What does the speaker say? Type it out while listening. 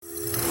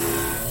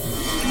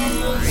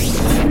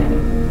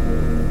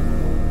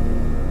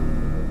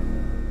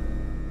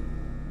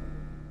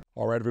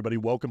All right, everybody,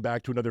 welcome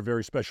back to another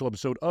very special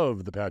episode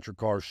of The Patrick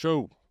Carr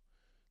Show.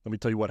 Let me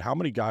tell you what, how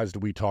many guys do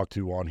we talk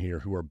to on here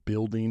who are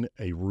building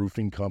a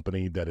roofing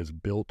company that is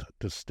built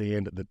to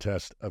stand the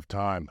test of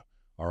time?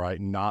 All right,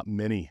 not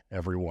many,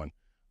 everyone.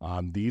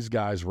 These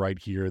guys right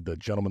here, the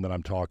gentleman that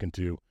I'm talking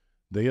to,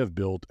 they have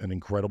built an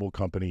incredible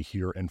company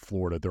here in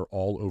Florida. They're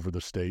all over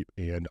the state,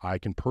 and I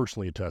can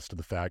personally attest to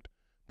the fact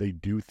they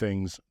do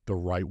things the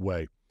right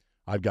way.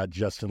 I've got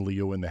Justin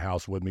Leo in the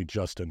house with me.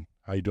 Justin,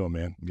 how you doing,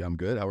 man? Yeah, I'm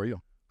good. How are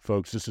you?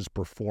 Folks, this is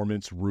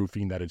Performance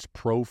Roofing. That is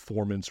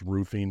Proformance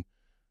Roofing.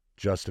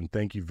 Justin,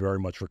 thank you very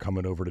much for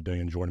coming over today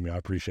and joining me. I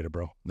appreciate it,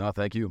 bro. No,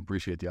 thank you.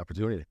 Appreciate the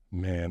opportunity.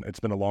 Man, it's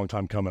been a long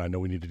time coming. I know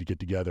we needed to get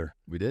together.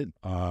 We did.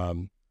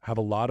 Have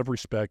a lot of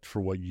respect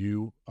for what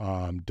you,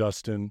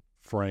 Dustin,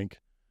 Frank,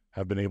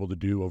 have been able to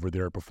do over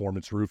there at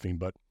Performance Roofing,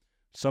 but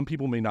some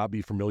people may not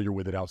be familiar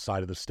with it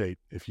outside of the state.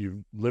 If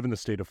you live in the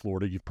state of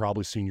Florida, you've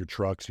probably seen your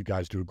trucks. You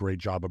guys do a great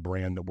job of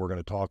brand that we're going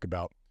to talk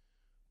about.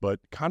 But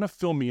kind of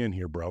fill me in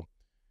here, bro.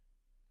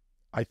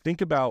 I think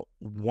about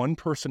one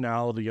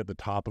personality at the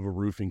top of a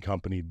roofing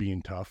company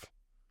being tough.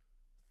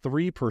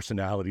 3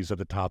 personalities at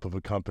the top of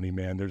a company,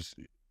 man.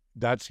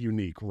 That's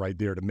unique right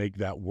there to make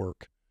that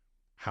work.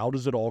 How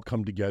does it all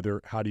come together?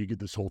 How do you get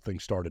this whole thing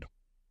started?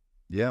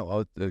 Yeah,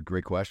 well, a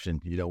great question.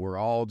 You know, we're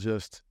all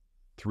just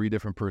 3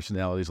 different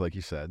personalities, like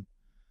you said.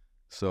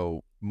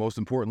 So most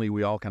importantly,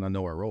 we all kind of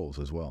know our roles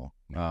as well.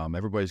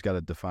 Everybody's got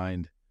a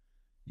defined,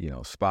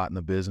 spot in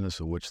the business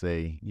of which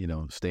they,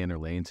 stay in their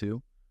lane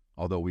to.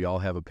 Although we all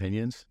have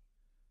opinions,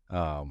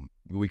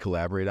 we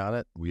collaborate on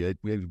it. We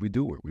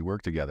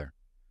work together.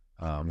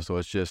 So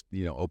it's just,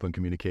 open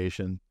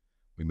communication.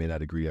 We may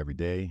not agree every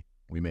day.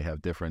 We may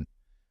have different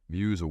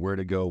views of where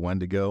to go, when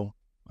to go.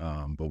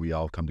 But we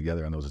all come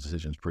together on those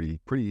decisions pretty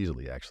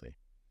easily, actually.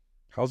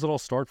 How's it all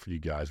start for you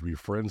guys? Were you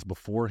friends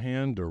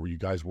beforehand, or were you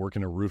guys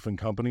working at roofing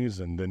companies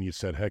and then you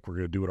said, heck, we're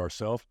going to do it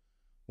ourselves?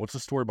 What's the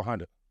story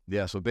behind it?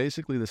 Yeah, so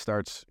basically this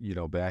starts,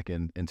 back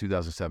in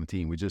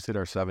 2017. We just hit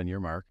our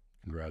 7-year mark.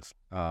 Congrats.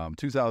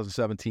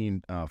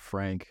 2017,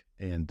 Frank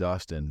and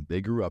Dustin,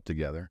 they grew up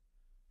together.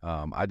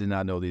 I did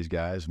not know these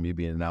guys, me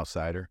being an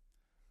outsider.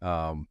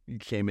 He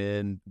came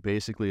in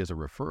basically as a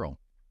referral.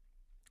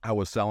 I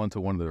was selling to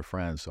one of their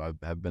friends, so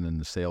I've been in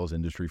the sales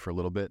industry for a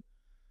little bit.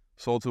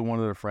 Sold to one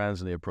of their friends,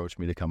 and they approached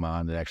me to come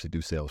on and actually do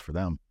sales for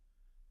them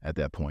at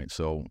that point.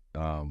 So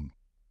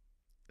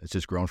it's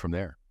just grown from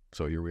there.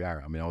 So here we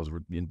are. I mean, I was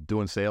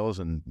doing sales,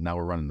 and now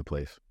we're running the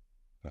place.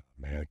 Oh,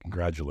 man,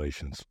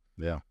 congratulations.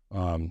 Yeah.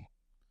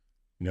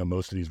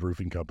 Most of these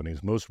roofing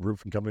companies, most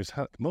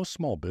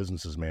small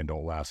businesses, man,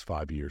 don't last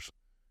 5 years.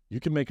 You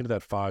can make it to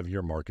that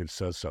 5-year mark. It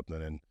says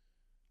something. And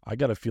I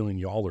got a feeling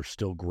y'all are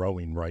still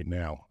growing right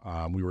now.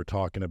 We were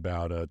talking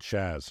about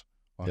Chaz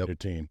on your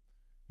team.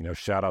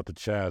 Shout out to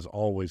Chaz,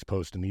 always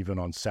posting, even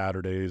on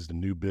Saturdays, the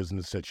new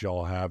business that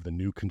y'all have, the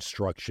new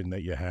construction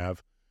that you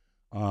have.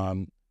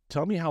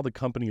 Tell me how the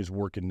company is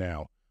working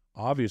now.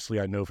 Obviously,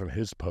 I know from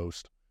his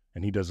post,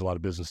 and he does a lot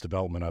of business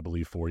development, I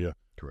believe, for you.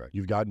 Correct.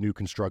 You've got new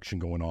construction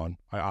going on.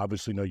 I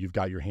obviously know you've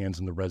got your hands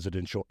in the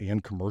residential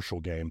and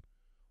commercial game.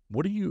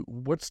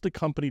 What's the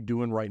company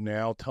doing right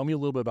now? Tell me a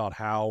little bit about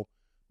how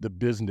the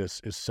business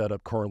is set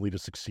up currently to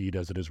succeed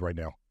as it is right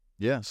now.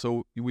 Yeah,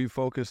 so we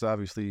focused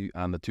obviously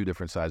on the 2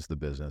 different sides of the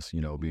business,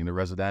 being the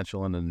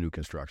residential and the new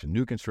construction.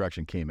 New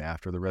construction came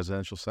after the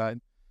residential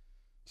side.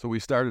 So we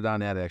started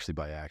on that actually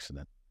by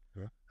accident.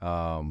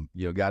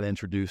 Sure. Got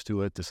introduced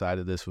to it,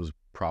 decided this was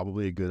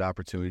probably a good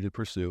opportunity to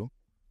pursue.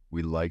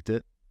 We liked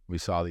it. We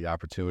saw the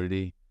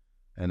opportunity,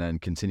 and then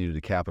continued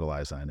to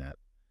capitalize on that.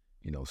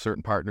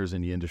 Certain partners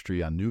in the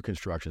industry on new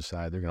construction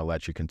side, they're going to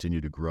let you continue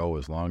to grow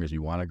as long as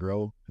you want to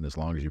grow and as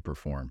long as you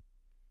perform.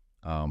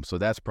 So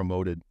that's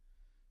promoted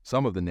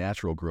some of the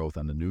natural growth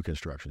on the new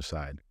construction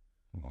side.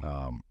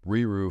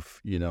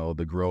 Re-roof,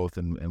 the growth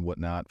and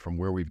whatnot from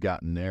where we've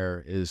gotten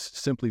there is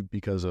simply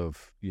because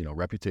of,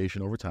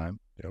 reputation over time.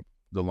 Yep.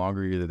 The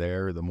longer you're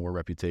there, the more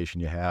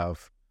reputation you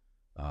have.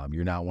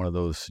 You're not one of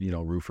those,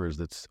 roofers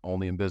that's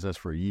only in business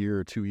for a year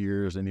or 2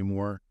 years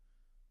anymore.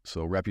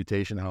 So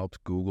reputation helps.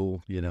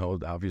 Google,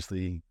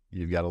 obviously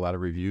you've got a lot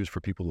of reviews for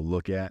people to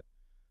look at.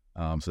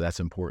 So that's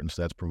important.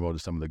 So that's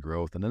promoted some of the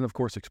growth. And then, of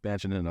course,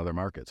 expansion in other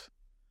markets.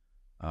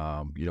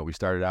 We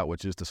started out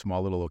with just a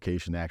small little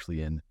location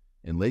actually in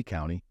Lake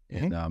County,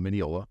 in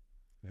Mineola.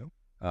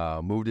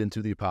 Yep. Moved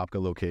into the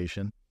Apopka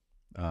location.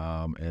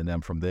 And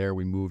then from there,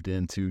 we moved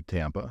into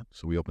Tampa.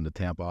 So we opened the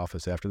Tampa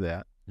office after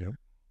that. Yep.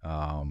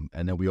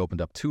 And then we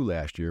opened up 2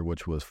 last year,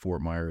 which was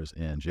Fort Myers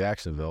and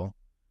Jacksonville.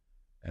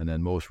 And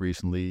then most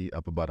recently,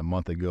 up about a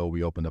month ago,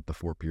 we opened up the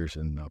Fort Pierce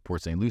and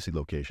Port St. Lucie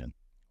location.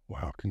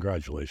 Wow.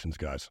 Congratulations,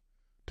 guys.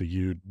 To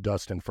you,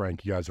 Dustin,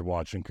 Frank, you guys are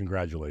watching.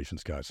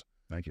 Congratulations, guys.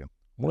 Thank you.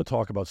 I want to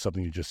talk about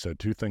something you just said.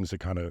 2 things that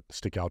kind of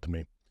stick out to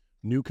me.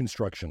 New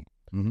construction.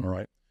 Mm-hmm. All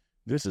right.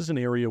 This is an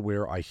area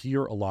where I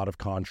hear a lot of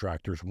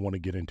contractors want to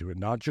get into it,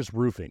 not just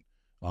roofing.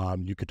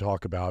 You could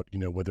talk about,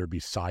 whether it be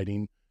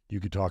siding. You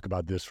could talk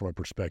about this from a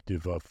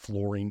perspective of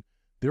flooring.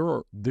 there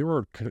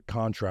are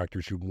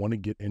contractors who want to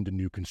get into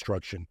new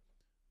construction,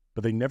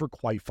 but they never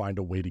quite find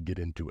a way to get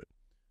into it.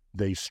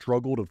 They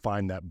struggle to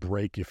find that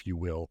break, if you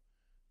will.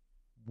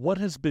 What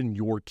has been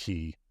your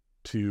key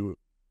to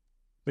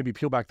maybe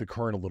peel back the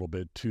curtain a little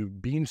bit to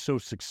being so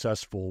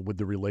successful with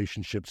the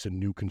relationships in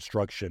new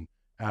construction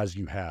as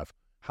you have?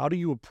 How do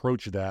you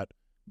approach that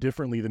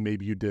differently than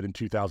maybe you did in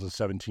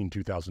 2017,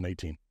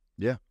 2018?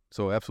 Yeah,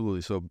 so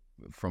absolutely. So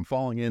from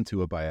falling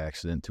into it by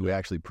accident to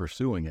actually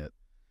pursuing it,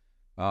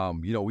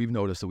 we've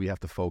noticed that we have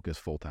to focus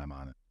full-time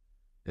on it.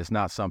 It's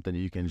not something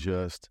you can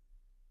just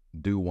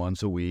do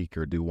once a week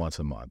or do once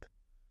a month.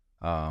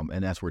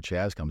 And that's where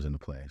Chaz comes into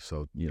play.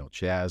 So,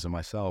 Chaz and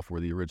myself were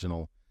the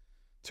original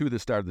two that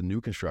started the new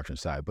construction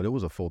side, but it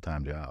was a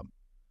full-time job.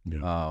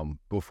 Yeah.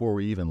 Before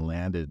we even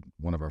landed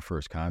one of our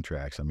first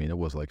contracts, it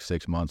was like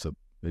 6 months of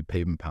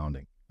pavement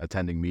pounding,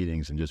 attending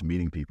meetings and just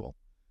meeting people.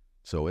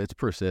 So it's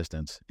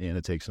persistence and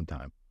it takes some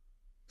time.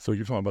 So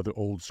you're talking about the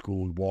old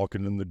school,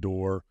 walking in the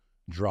door,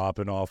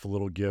 dropping off a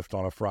little gift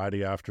on a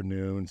Friday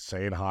afternoon,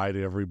 saying hi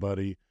to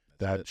everybody,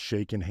 that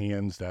shaking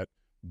hands, that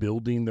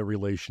building the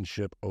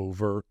relationship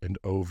over and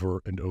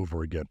over and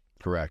over again.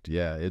 Correct.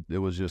 Yeah. It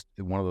was just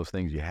one of those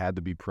things. You had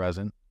to be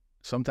present.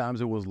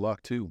 Sometimes it was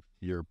luck too.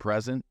 You're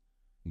present.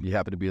 You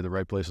happen to be at the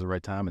right place at the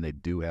right time, and they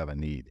do have a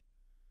need.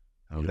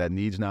 If that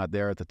need's not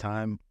there at the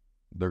time,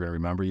 they're going to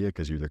remember you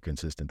because you're their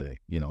consistent,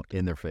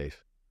 in their face.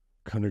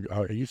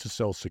 I used to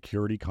sell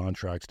security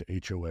contracts to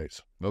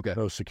HOAs. Okay.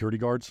 Those security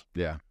guards.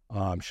 Yeah.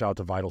 Shout out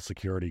to Vital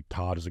Security.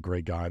 Todd is a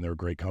great guy, and they're a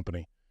great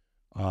company.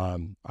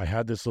 I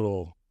had this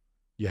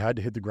you had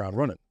to hit the ground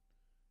running.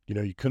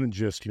 You couldn't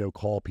just,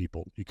 call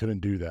people. You couldn't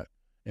do that.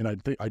 And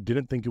I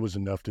didn't think it was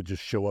enough to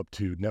just show up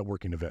to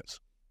networking events.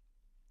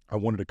 I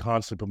wanted to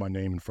constantly put my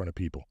name in front of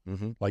people,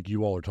 like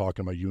you all are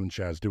talking about, you and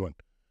Chaz doing.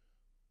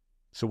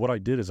 So what I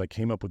did is I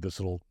came up with this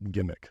little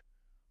gimmick.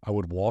 I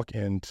would walk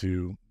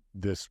into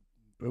this,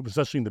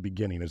 especially in the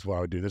beginning is what I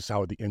would do. This is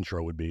how the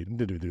intro would be. I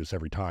didn't do this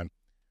every time.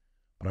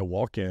 But I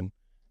walk in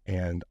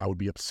and I would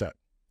be upset.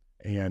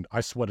 And I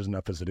sweat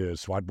enough as it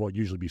is, so I'd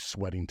usually be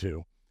sweating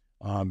too,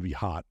 be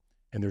hot.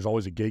 And there's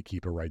always a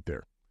gatekeeper right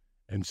there.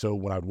 And so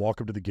when I'd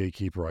walk up to the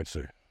gatekeeper, I'd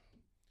say,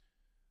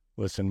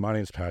 listen, my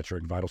name's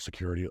Patrick, Vital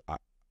Security.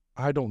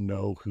 I don't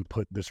know who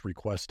put this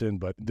request in,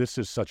 but this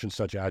is such and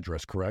such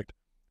address, correct?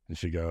 And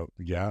she'd go,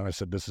 yeah. And I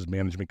said, this is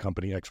management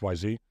company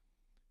XYZ.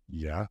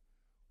 Yeah.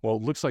 Well,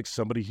 it looks like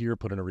somebody here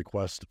put in a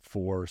request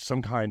for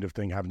some kind of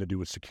thing having to do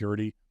with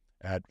security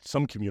at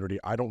some community.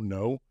 I don't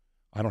know.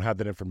 I don't have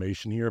that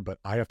information here, but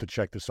I have to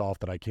check this off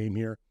that I came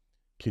here.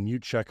 Can you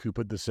check who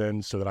put this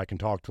in so that I can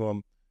talk to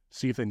them,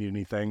 see if they need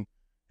anything,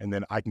 and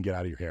then I can get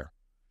out of your hair?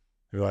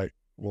 They're like,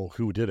 well,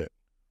 who did it?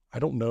 I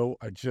don't know.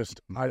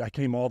 I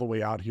came all the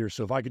way out here,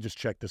 so if I could just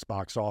check this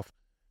box off,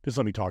 just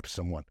let me talk to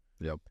someone.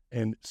 Yep.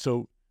 And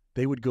so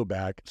they would go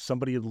back.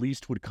 Somebody at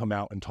least would come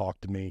out and talk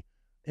to me.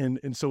 And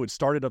so it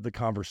started up the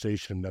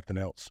conversation and nothing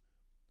else.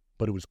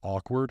 But it was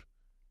awkward.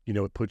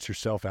 It puts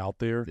yourself out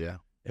there. Yeah.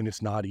 And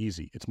it's not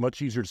easy. It's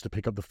much easier just to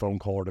pick up the phone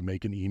call or to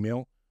make an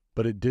email.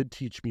 But it did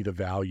teach me the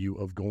value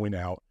of going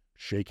out,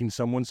 shaking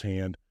someone's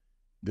hand.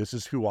 This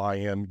is who I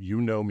am. You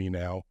know me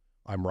now.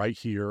 I'm right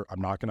here. I'm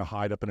not going to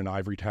hide up in an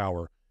ivory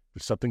tower.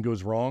 If something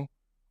goes wrong,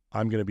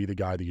 I'm going to be the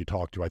guy that you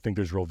talk to. I think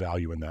there's real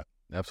value in that.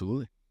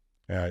 Absolutely.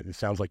 It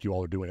sounds like you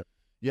all are doing it.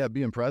 Yeah,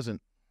 being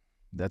present.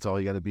 That's all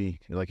you got to be.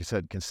 Like you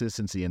said,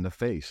 consistency in the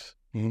face.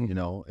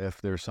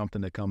 If there's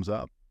something that comes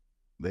up,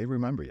 they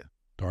remember you.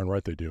 Darn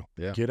right they do.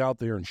 Yeah. Get out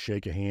there and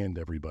shake a hand,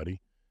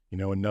 everybody.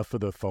 Enough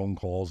of the phone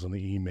calls and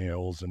the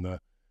emails and the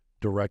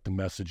direct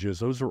messages.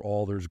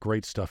 There's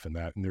great stuff in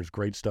that. And there's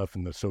great stuff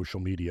in the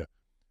social media.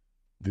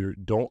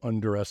 Don't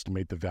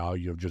underestimate the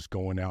value of just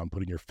going out and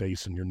putting your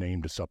face and your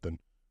name to something.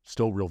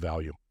 Still real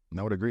value.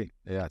 I would agree.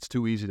 Yeah, it's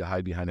too easy to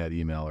hide behind that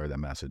email or that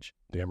message.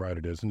 Damn right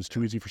it is. And it's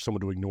too easy for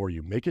someone to ignore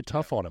you. Make it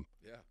tough on them.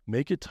 Yeah.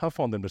 Make it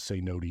tough on them to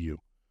say no to you.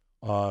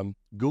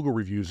 Google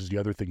reviews is the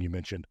other thing you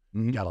mentioned.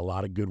 You got a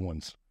lot of good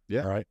ones.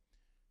 Yeah. All right.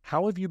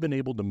 How have you been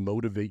able to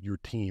motivate your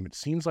team? It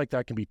seems like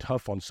that can be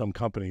tough on some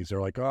companies.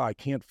 They're like, I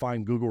can't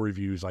find Google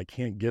reviews. I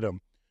can't get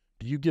them.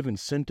 Do you give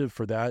incentive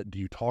for that? Do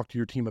you talk to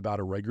your team about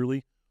it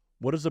regularly?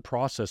 What is the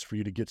process for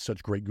you to get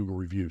such great Google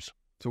reviews?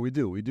 So we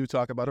do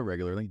talk about it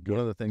regularly. One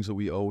of the things that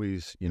we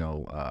always,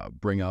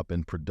 bring up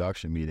in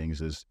production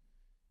meetings is,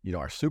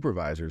 our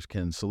supervisors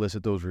can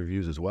solicit those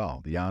reviews as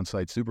well. The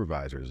on-site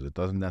supervisors. It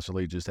doesn't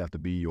necessarily just have to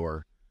be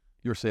your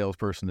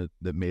salesperson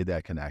that made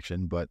that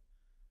connection, but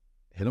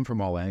hit them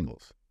from all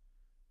angles.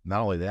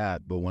 Not only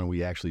that, but when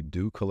we actually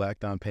do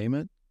collect on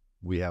payment,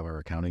 we have our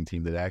accounting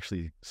team that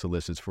actually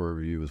solicits for a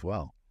review as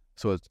well.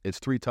 So it's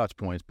 3 touch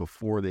points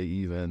before they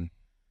even,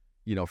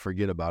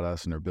 forget about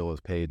us and their bill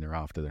is paid and they're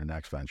off to their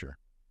next venture.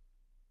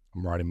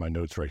 I'm writing my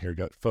notes right here.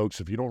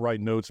 Folks, if you don't write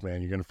notes,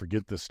 man, you're going to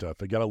forget this stuff.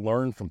 You got to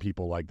learn from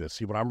people like this.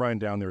 See, what I'm writing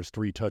down there is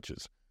 3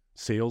 touches: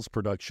 sales,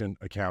 production,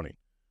 accounting.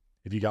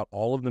 If you got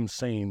all of them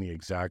saying the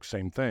exact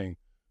same thing,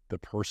 the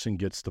person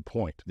gets the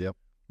point. Yep.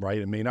 Right?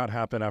 It may not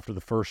happen after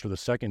the first or the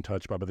second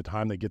touch, but by the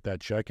time they get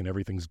that check and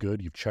everything's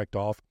good, you've checked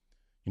off,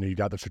 You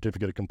got the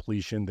certificate of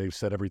completion. They've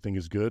said everything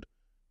is good.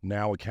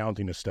 Now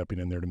accounting is stepping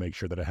in there to make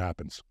sure that it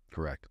happens.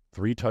 Correct.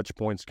 3 touch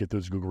points, get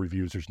those Google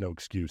reviews. There's no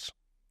excuse.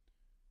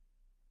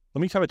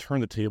 Let me kind of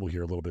turn the table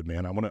here a little bit,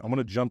 man. I want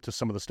to jump to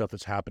some of the stuff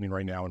that's happening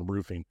right now in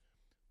roofing,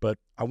 but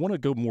I want to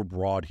go more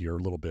broad here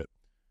a little bit.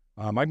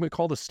 I'm going to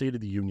call the State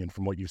of the Union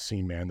from what you've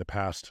seen, man, the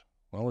past,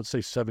 well, let's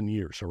say 7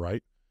 years, all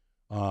right?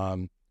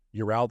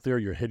 You're out there,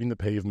 you're hitting the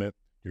pavement,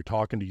 you're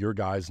talking to your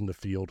guys in the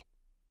field.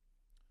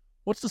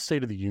 What's the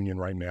State of the Union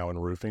right now in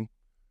roofing?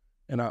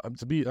 And I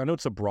know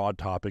it's a broad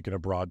topic and a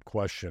broad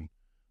question,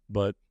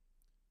 but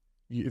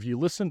if you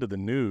listen to the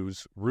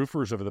news,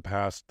 roofers over the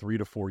past 3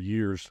 to 4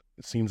 years,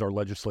 it seems our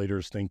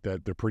legislators think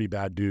that they're pretty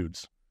bad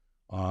dudes,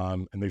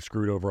 and they've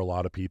screwed over a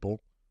lot of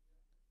people.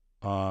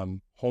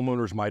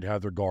 Homeowners might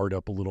have their guard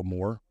up a little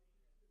more.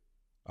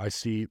 I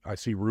see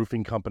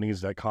roofing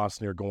companies that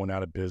constantly are going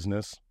out of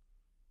business.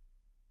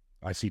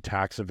 I see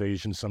tax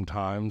evasion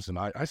sometimes, and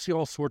I see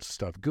all sorts of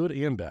stuff, good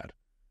and bad.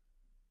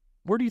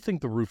 Where do you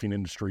think the roofing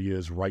industry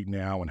is right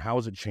now, and how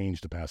has it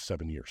changed the past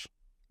 7 years?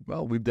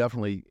 Well, we've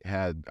definitely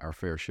had our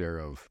fair share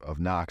of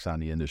knocks on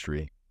the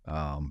industry.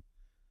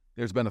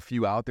 There's been a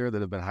few out there that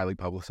have been highly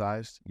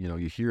publicized. You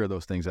hear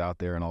those things out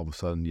there, and all of a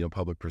sudden,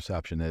 public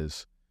perception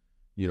is,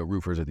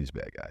 roofers are these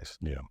bad guys.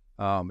 Yeah.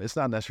 It's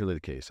not necessarily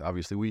the case.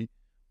 Obviously, we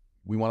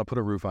want to put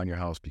a roof on your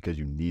house because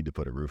you need to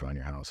put a roof on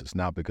your house. It's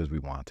not because we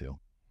want to.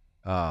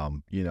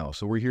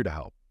 So we're here to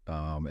help.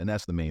 And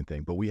that's the main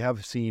thing. But we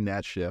have seen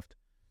that shift.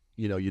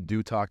 You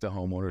do talk to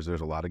homeowners.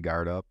 There's a lot of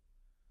guard up.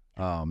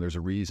 There's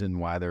a reason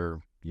why they're,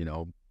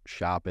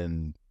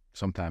 shopping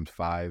sometimes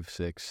 5,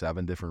 6,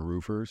 7 different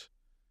roofers.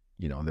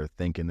 They're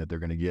thinking that they're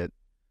going to get,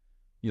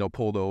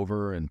 pulled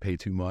over and pay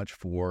too much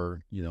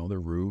for, their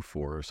roof,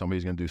 or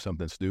somebody's going to do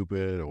something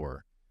stupid,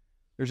 or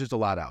there's just a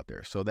lot out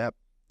there. So that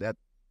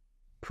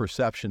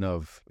perception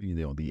of,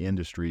 the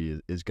industry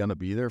is going to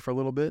be there for a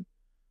little bit.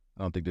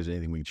 I don't think there's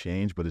anything we can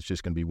change, but it's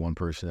just going to be one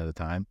person at a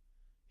time.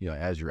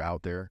 As you're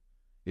out there,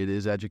 it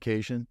is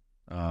education.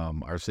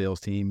 Our sales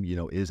team,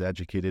 is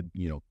educated,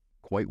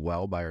 quite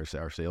well by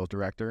our sales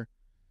director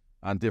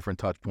on different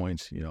touch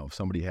points. If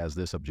somebody has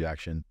this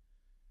objection,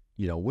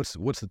 what's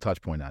the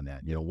touch point on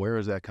that? Where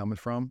is that coming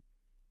from?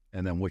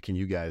 And then what can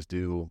you guys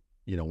do,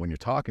 when you're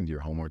talking to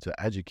your homeowner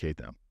to educate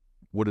them?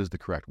 What is the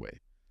correct way?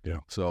 Yeah.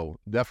 So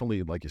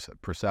definitely, like you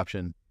said,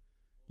 perception,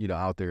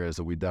 out there is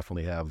that we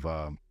definitely have,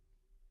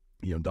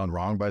 done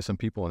wrong by some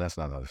people, and that's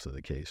not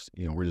necessarily the case.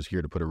 We're just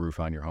here to put a roof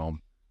on your home,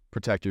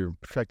 protect your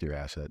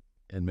asset,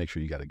 and make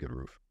sure you got a good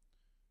roof.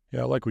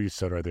 Yeah, I like what you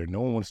said right there.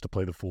 No one wants to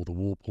play the fool, the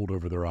wool pulled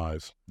over their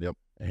eyes. Yep.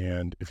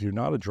 And if you're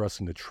not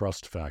addressing the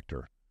trust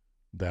factor,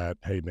 that,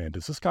 hey, man,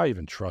 does this guy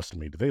even trust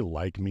me? Do they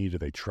like me? Do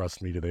they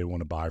trust me? Do they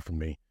want to buy from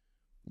me?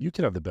 You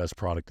can have the best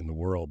product in the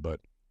world, but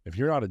if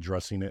you're not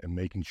addressing it and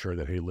making sure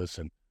that, hey,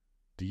 listen,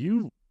 do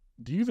you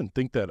even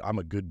think that I'm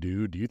a good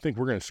dude? Do you think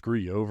we're going to screw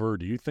you over?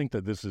 Do you think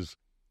that this is,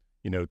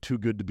 too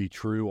good to be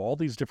true? All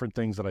these different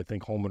things that I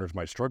think homeowners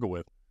might struggle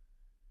with.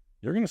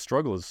 You're going to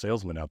struggle as a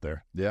salesman out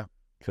there. Yeah.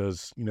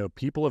 Because,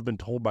 people have been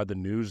told by the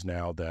news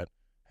now that,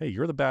 hey,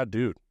 you're the bad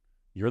dude.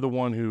 You're the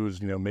one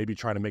who's, maybe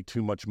trying to make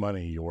too much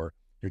money, or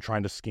you're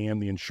trying to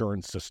scam the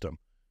insurance system.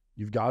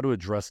 You've got to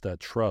address that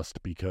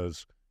trust,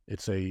 because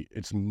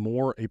it's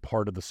more a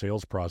part of the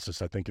sales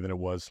process, I think, than it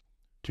was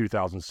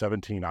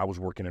 2017. I was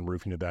working in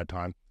roofing at that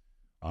time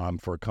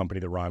for a company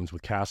that rhymes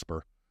with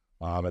Casper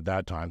at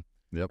that time.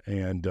 Yep.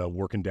 And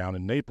working down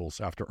in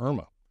Naples after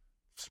Irma,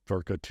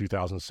 circa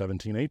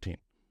 2017-18.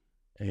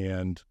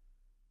 And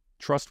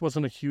trust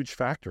wasn't a huge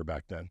factor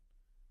back then.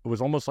 It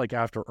was almost like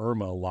after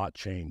Irma, a lot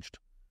changed.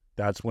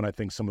 That's when I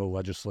think some of the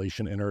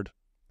legislation entered.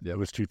 Yep. It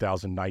was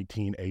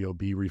 2019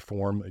 AOB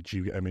reform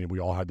that we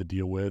all had to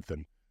deal with,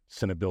 and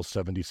Senate Bill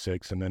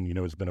 76, and then,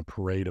 it's been a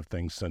parade of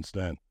things since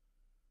then.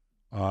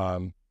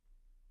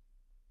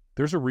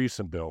 There's a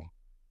recent bill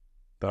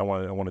that I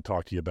want to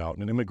talk to you about,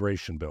 an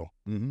immigration bill.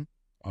 Mm-hmm.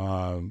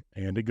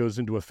 And it goes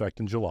into effect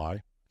in July.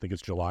 I think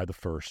it's July the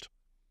 1st.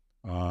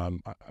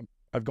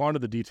 I've gone to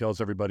the details,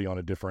 everybody, on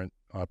a different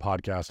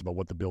podcast about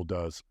what the bill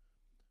does.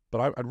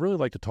 But I'd really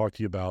like to talk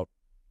to you about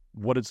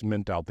what it's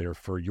meant out there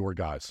for your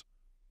guys.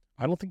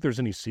 I don't think there's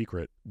any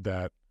secret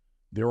that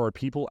there are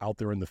people out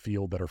there in the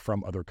field that are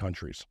from other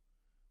countries.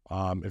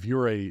 If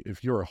you're a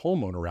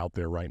homeowner out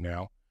there right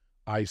now,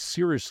 I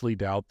seriously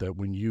doubt that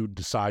when you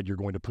decide you're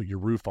going to put your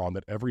roof on,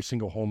 that every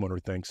single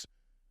homeowner thinks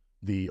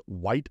the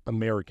white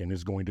American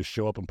is going to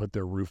show up and put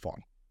their roof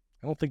on.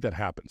 I don't think that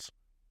happens.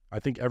 I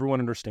think everyone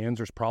understands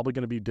there's probably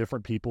going to be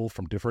different people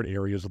from different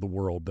areas of the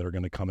world that are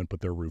going to come and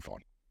put their roof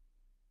on.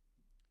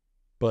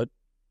 But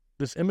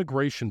this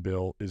immigration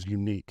bill is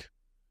unique.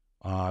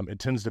 It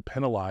tends to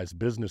penalize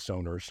business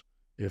owners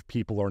if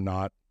people are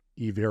not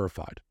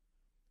e-verified.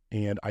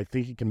 And I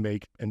think it can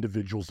make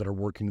individuals that are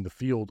working in the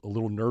field a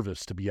little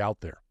nervous to be out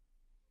there.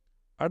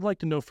 I'd like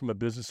to know, from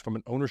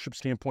an ownership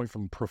standpoint,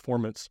 from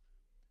Proformance,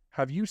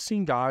 have you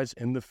seen guys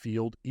in the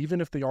field, even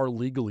if they are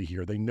legally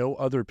here, they know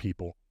other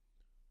people,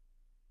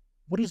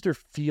 what is their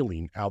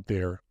feeling out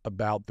there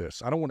about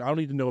this? I don't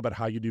need to know about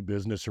how you do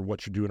business or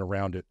what you're doing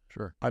around it.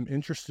 Sure. I'm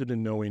interested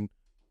in knowing,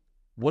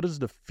 what is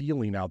the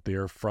feeling out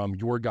there from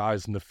your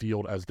guys in the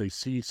field as they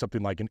see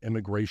something like an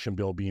immigration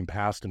bill being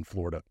passed in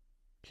Florida?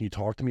 Can you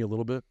talk to me a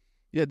little bit?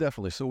 Yeah,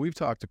 definitely. So we've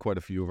talked to quite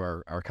a few of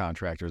our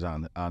contractors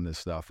on this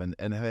stuff, and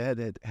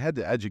had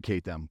to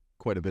educate them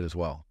quite a bit as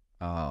well.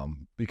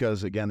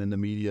 Because again, in the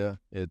media,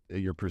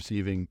 you're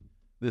perceiving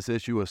this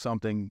issue as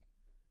something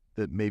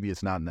that maybe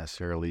it's not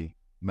necessarily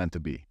meant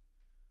to be.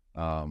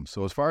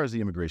 So as far as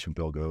the immigration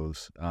bill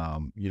goes,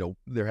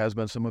 there has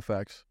been some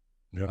effects.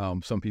 Yeah.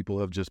 Some people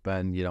have just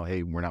been,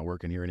 hey, we're not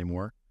working here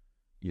anymore.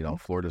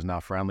 Florida's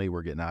not friendly.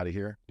 We're getting out of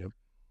here. Yep.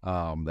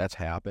 That's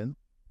happened.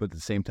 But at the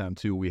same time,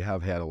 too, we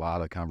have had a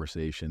lot of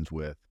conversations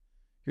with,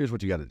 here's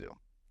what you got to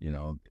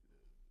do.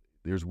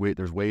 There's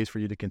ways for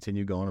you to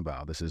continue going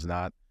about. This is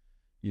not,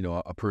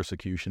 a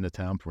persecution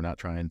attempt. We're not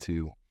trying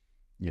to,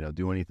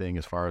 do anything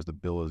as far as the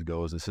bill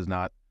goes. This is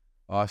not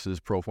us as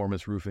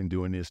Proformance Roofing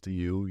doing this to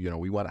you.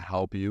 We want to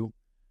help you.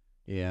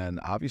 And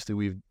obviously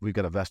we've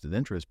got a vested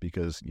interest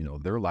because,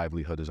 their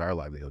livelihood is our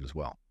livelihood as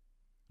well.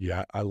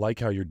 Yeah, I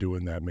like how you're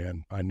doing that,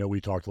 man. I know we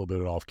talked a little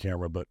bit off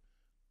camera, but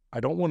I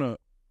don't want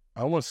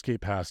to skate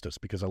past this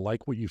because I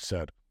like what you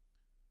said.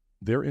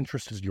 Their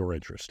interest is your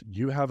interest.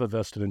 You have a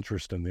vested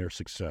interest in their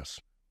success.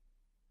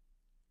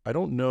 I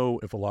don't know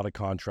if a lot of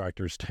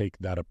contractors take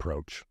that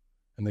approach,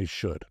 and they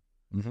should.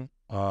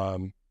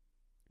 Mm-hmm.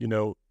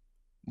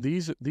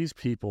 These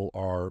people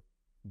are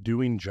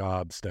doing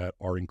jobs that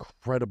are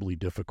incredibly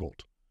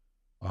difficult,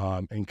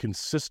 and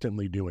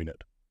consistently doing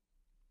it.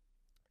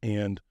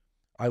 And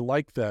I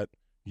like that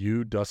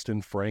you,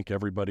 Dustin, Frank,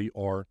 everybody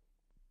are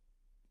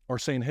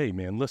saying, hey,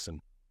 man,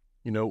 listen,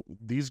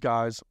 these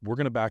guys, we're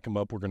going to back them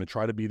up. We're going to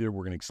try to be there.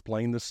 We're going to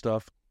explain this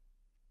stuff.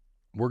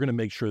 We're going to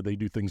make sure they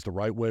do things the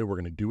right way. We're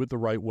going to do it the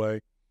right way.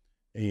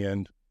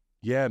 And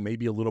yeah,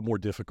 maybe a little more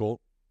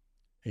difficult.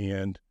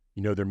 And,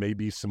 there may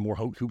be some more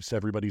hoops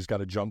everybody's got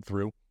to jump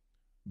through,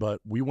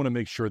 but we want to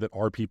make sure that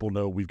our people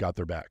know we've got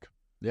their back.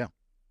 Yeah.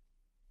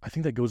 I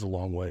think that goes a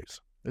long ways.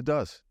 It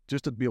does.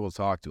 Just to be able to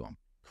talk to them.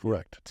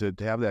 Correct. To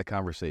have that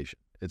conversation.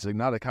 It's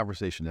not a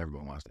conversation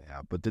everyone wants to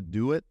have, but to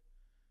do it,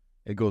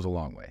 it goes a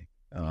long way.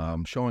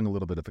 Showing a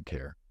little bit of a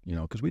care,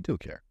 because we do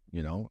care.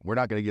 We're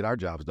not going to get our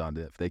jobs done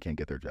if they can't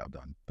get their job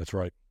done. That's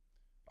right.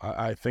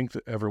 I think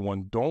that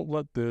everyone, don't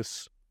let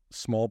this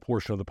small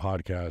portion of the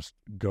podcast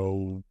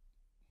go.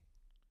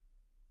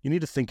 You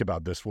need to think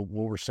about this, what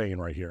we're saying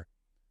right here,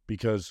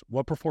 because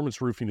what Proformance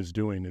Roofing is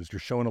doing is you're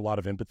showing a lot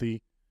of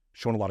empathy,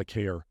 showing a lot of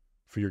care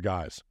for your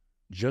guys,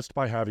 just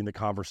by having the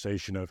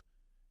conversation of,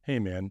 hey,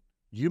 man,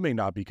 you may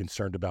not be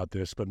concerned about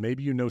this, but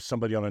maybe you know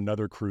somebody on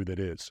another crew that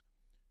is.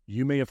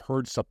 You may have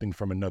heard something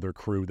from another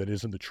crew that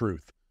isn't the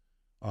truth.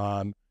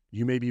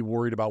 You may be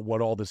worried about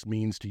what all this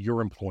means to your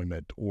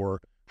employment,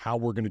 or how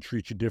we're going to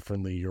treat you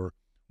differently, or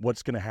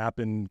what's going to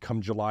happen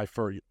come July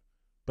 1st.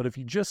 But if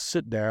you just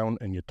sit down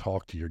and you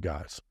talk to your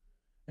guys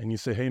and you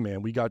say, hey,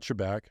 man, we got your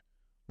back.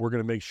 We're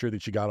going to make sure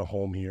that you got a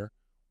home here.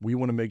 We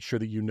want to make sure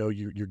that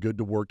you're good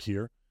to work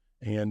here.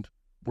 And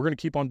we're going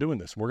to keep on doing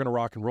this. We're going to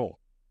rock and roll.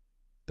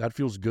 That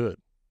feels good.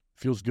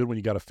 Feels good when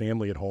you got a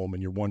family at home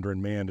and you're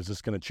wondering, man, is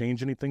this going to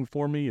change anything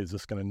for me? Is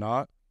this going to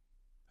not?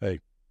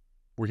 Hey,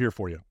 we're here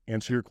for you.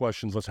 Answer your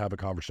questions. Let's have a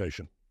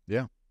conversation.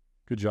 Yeah.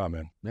 Good job,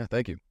 man. Yeah,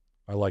 thank you.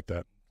 I like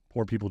that.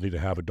 More people need to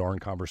have a darn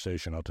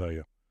conversation, I'll tell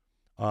you.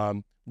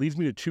 Leads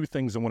me to two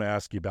things I want to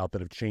ask you about that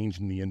have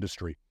changed in the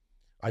industry.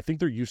 I think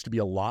there used to be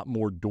a lot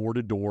more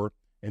door-to-door,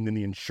 and then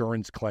the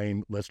insurance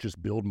claim, let's just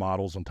build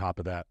models on top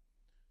of that.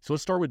 So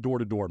let's start with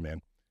door-to-door,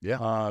 man.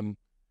 Yeah.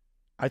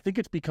 I think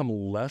it's become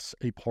less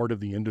a part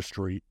of the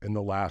industry in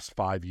the last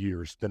 5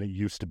 years than it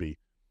used to be.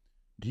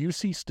 Do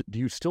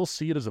you still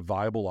see it as a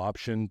viable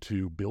option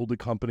to build a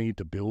company,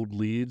 to build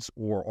leads,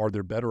 or are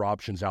there better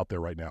options out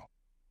there right now?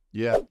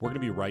 Yeah. We're going to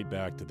be right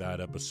back to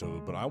that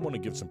episode, but I want to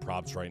give some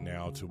props right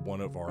now to one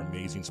of our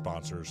amazing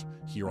sponsors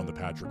here on the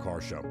Patrick Carr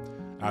Show.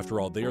 After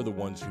all, they are the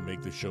ones who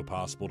make this show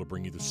possible to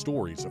bring you the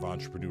stories of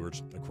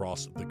entrepreneurs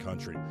across the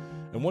country.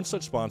 And one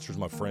such sponsor is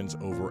my friends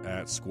over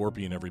at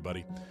Scorpion,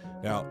 everybody.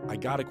 Now, I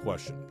got a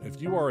question.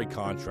 If you are a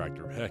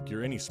contractor, heck,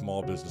 you're any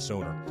small business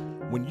owner,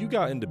 when you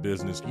got into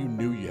business, you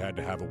knew you had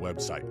to have a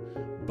website,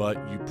 but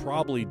you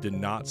probably did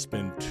not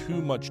spend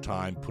too much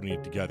time putting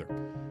it together.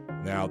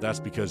 Now, that's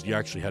because you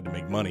actually had to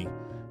make money,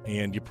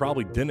 and you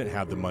probably didn't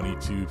have the money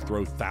to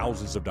throw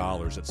thousands of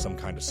dollars at some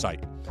kind of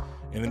site.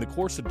 And in the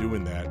course of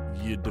doing that,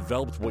 you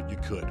developed what you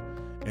could.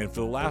 And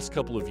for the last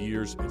couple of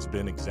years, it's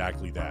been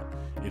exactly that.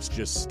 It's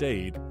just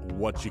stayed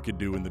what you could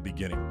do in the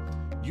beginning.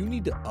 You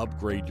need to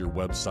upgrade your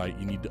website.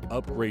 You need to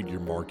upgrade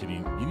your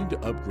marketing. You need to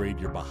upgrade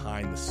your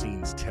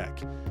behind-the-scenes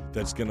tech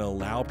that's going to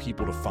allow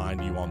people to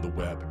find you on the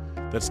web,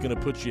 that's going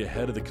to put you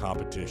ahead of the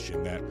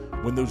competition, that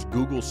when those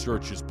Google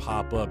searches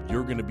pop up,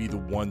 you're going to be the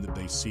one that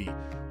they see.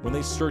 When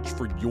they search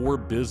for your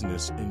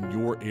business in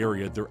your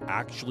area, they're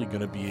actually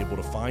going to be able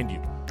to find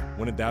you.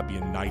 Wouldn't that be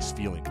a nice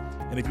feeling?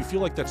 And if you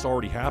feel like that's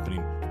already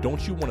happening,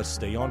 don't you want to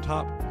stay on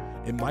top?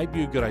 it might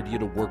be a good idea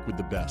to work with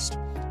the best.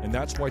 And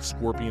that's why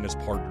Scorpion has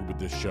partnered with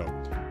this show.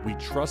 We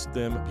trust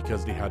them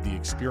because they have the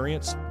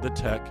experience, the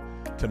tech,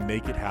 to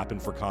make it happen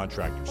for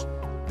contractors.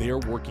 They are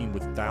working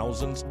with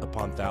thousands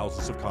upon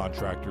thousands of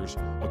contractors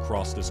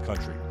across this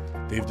country.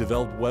 They've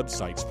developed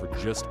websites for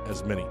just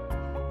as many.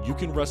 You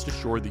can rest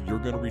assured that you're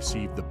going to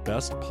receive the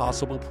best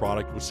possible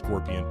product with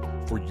Scorpion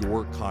for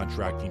your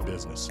contracting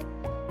business.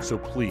 So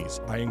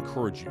please, I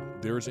encourage you,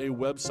 there's a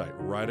website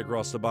right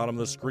across the bottom of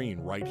the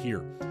screen right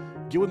here.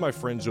 Get with my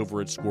friends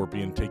over at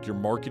Scorpion, take your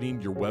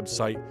marketing, your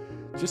website,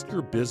 just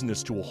your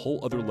business to a whole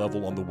other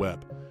level on the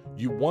web.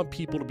 You want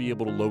people to be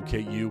able to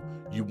locate you.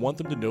 You want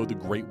them to know the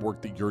great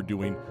work that you're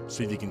doing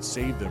so you can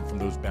save them from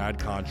those bad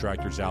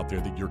contractors out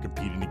there that you're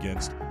competing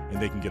against,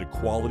 and they can get a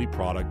quality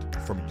product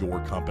from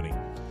your company.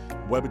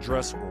 Web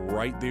address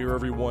right there,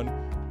 everyone.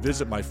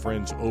 Visit my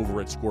friends over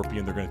at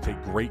Scorpion. They're going to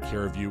take great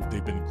care of you.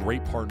 They've been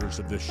great partners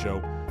of this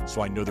show,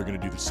 so I know they're going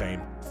to do the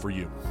same for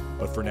you.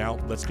 But for now,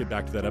 let's get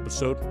back to that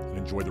episode and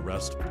enjoy the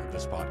rest of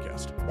this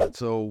podcast.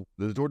 So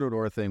the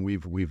door-to-door thing,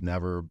 we've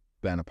never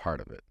been a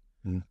part of it.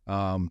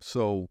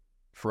 So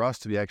for us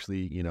to be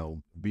actually,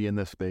 be in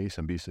this space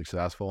and be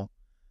successful,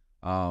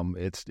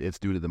 it's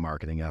due to the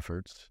marketing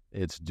efforts.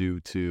 It's due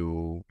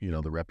to,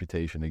 the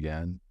reputation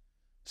again.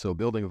 So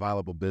building a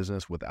viable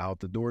business without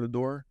the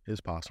door-to-door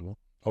is possible.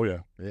 Oh, yeah.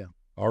 Yeah.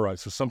 All right.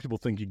 So some people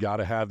think you got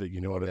to have it,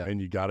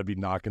 and you got to be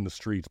knocking the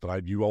streets.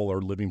 But you all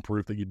are living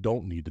proof that you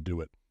don't need to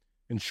do it.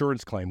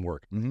 Insurance claim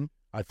work. Mm-hmm.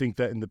 I think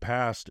that in the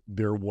past,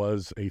 there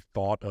was a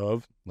thought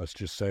of, let's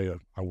just say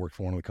I work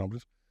for one of the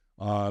companies.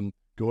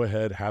 Go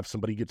ahead, have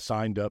somebody get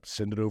signed up,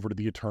 send it over to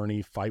the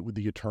attorney, fight with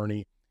the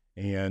attorney,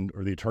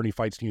 or the attorney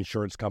fights the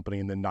insurance company,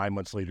 and then 9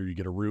 months later you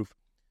get a roof.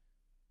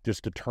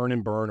 Just to turn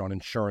and burn on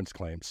insurance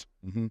claims.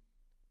 Mm-hmm.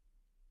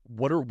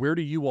 Where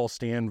do you all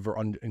stand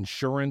on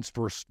insurance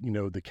versus,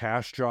 the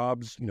cash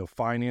jobs,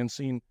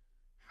 financing?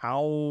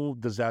 How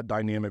does that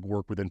dynamic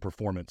work within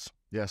Proformance?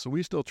 Yeah, so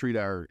we still treat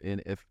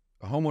if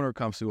a homeowner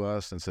comes to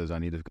us and says, I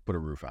need to put a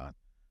roof on,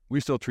 we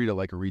still treat it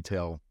like a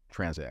retail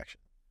transaction.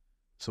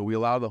 So we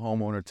allow the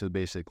homeowner to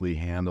basically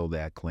handle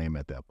that claim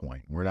at that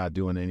point. We're not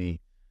doing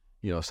any,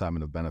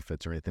 assignment of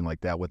benefits or anything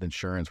like that with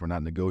insurance. We're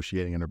not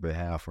negotiating on their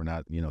behalf. We're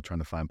not, trying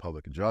to find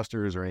public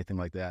adjusters or anything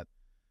like that.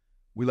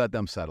 We let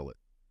them settle it.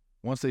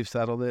 Once they've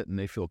settled it and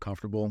they feel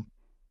comfortable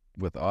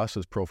with us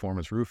as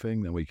Proformance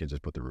Roofing, then we can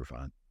just put the roof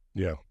on.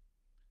 Yeah.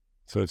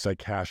 So it's that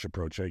cash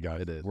approach, hey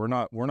guys. It is. We're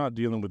not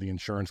dealing with the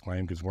insurance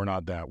claim because we're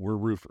not that. We're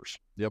roofers.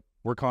 Yep.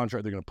 We're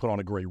contract. They're going to put on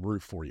a great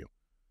roof for you.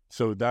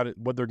 So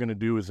what they're going to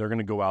do is they're going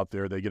to go out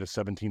there. They get a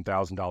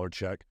 $17,000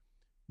 check.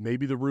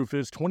 Maybe the roof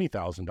is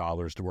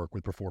 $20,000 to work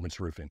with Proformance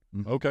Roofing.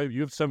 Mm-hmm. Okay,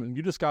 you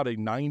just got a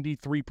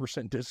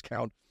 93%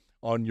 discount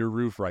on your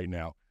roof right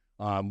now.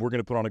 We're going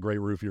to put on a great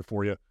roof here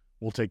for you.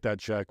 We'll take that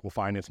check. We'll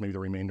finance maybe the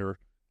remainder.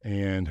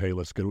 And hey,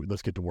 let's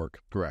get to work.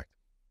 Correct.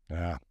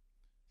 Yeah.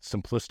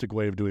 Simplistic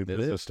way of doing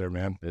business there,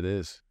 man. It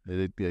is.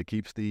 It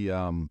keeps the,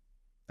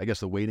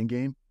 the waiting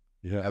game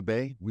at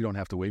bay. We don't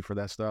have to wait for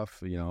that stuff.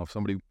 If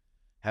somebody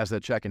has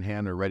that check in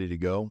hand, they're ready to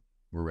go,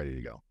 we're ready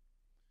to go.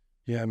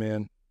 Yeah,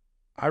 man.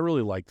 I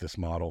really like this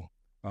model.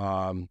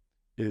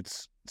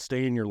 It's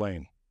stay in your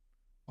lane.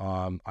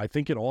 I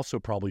think it also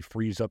probably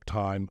frees up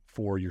time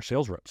for your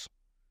sales reps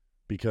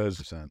because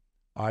 100%.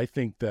 I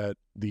think that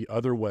the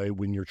other way,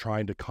 when you're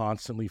trying to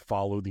constantly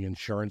follow the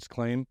insurance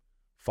claim,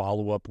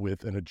 follow up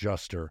with an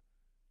adjuster,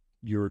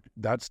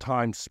 that's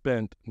time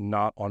spent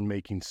not on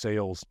making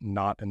sales,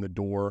 not in the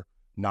door,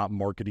 not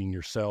marketing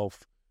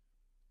yourself.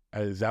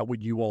 Is that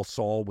what you all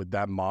saw with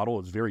that model?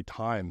 It's very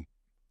time.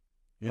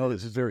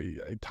 This is very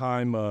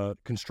time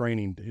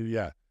constraining.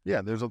 Yeah.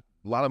 Yeah, there's a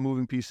lot of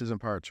moving pieces and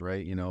parts,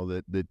 right?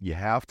 That you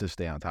have to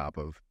stay on top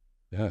of.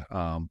 Yeah.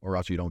 Or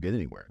else you don't get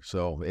anywhere.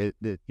 So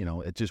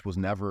it just was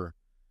never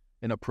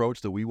an approach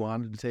that we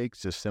wanted to take,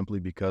 just simply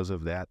because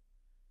of that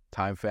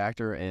time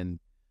factor. And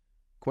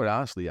quite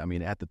honestly,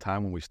 at the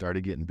time when we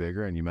started getting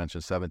bigger, and you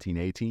mentioned 17,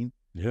 18,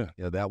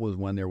 that was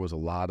when there was a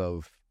lot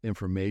of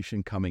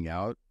information coming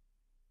out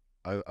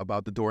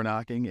about the door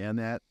knocking and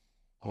that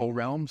whole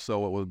realm.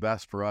 So it was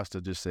best for us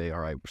to just say, all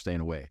right, we're staying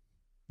away.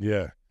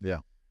 Yeah. Yeah.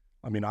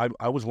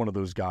 I was one of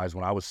those guys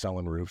when I was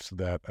selling roofs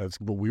that's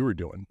what we were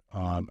doing.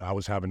 I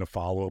was having to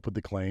follow up with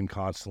the claim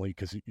constantly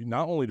because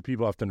not only do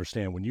people have to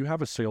understand when you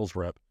have a sales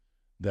rep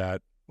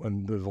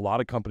and there's a lot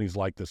of companies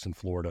like this in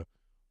Florida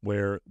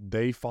where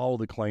they follow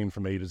the claim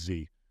from A to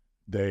Z.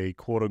 They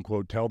quote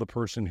unquote tell the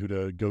person who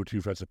to go to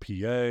if that's a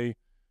PA.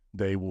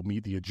 They will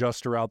meet the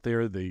adjuster out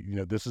there.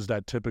 This is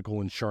that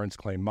typical insurance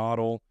claim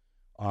model.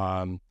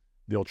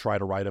 They'll try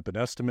to write up an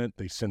estimate.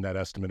 They send that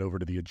estimate over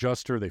to the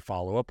adjuster. They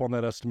follow up on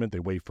that estimate. They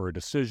wait for a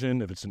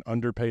decision. If it's an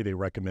underpay, they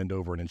recommend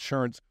over a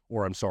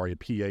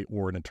PA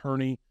or an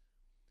attorney.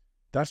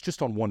 That's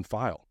just on one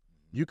file.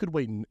 You could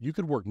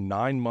work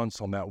 9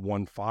 months on that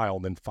one file,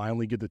 then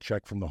finally get the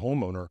check from the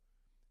homeowner.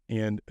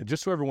 And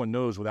just so everyone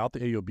knows, without the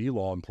AOB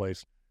law in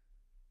place,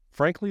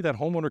 frankly, that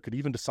homeowner could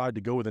even decide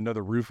to go with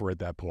another roofer at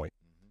that point.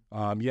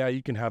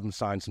 You can have them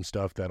sign some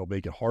stuff that'll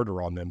make it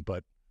harder on them,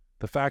 but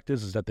the fact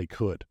is that they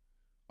could.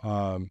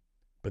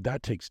 But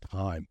that takes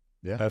time,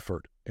 Yeah.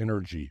 effort,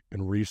 energy,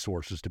 and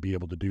resources to be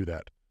able to do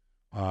that.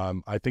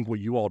 I think what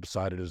you all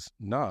decided is,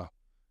 nah,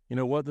 you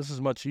know what? This is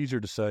much easier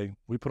to say,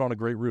 we put on a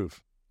great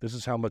roof. This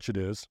is how much it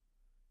is.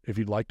 If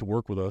you'd like to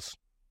work with us,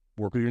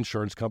 work with your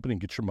insurance company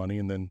and get your money,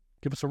 and then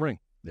give us a ring.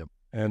 Yep.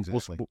 And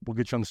Exactly. we'll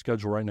get you on the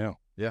schedule right now.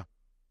 Yeah.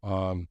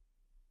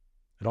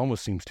 It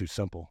almost seems too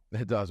simple.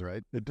 It does,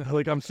 right?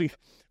 Like I'm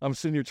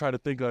sitting here trying to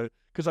think,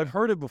 because I've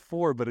heard it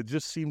before, but it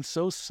just seems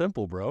so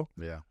simple, bro.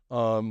 Yeah.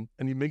 And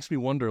it makes me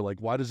wonder, like,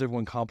 why does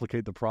everyone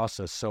complicate the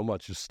process so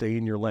much? Just stay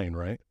in your lane,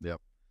 right? Yep.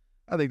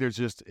 I think there's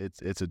just,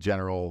 it's a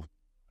general,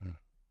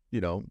 I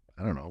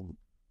don't know,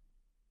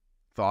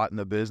 thought in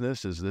the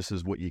business is this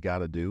is what you got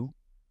to do.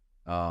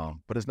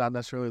 But it's not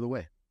necessarily the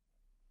way.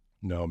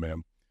 No,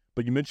 man.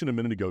 But you mentioned a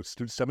minute ago,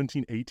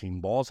 17,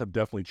 18, laws have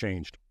definitely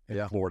changed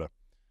in Florida.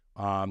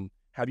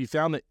 Have you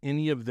found that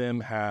any of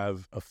them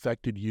have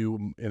affected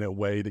you in a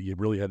way that you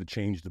really had to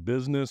change the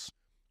business,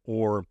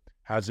 or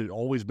has it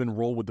always been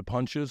roll with the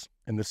punches?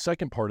 And the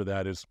second part of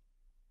that is,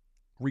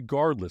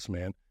 regardless,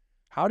 man,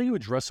 how do you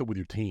address it with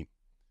your team?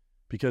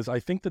 Because I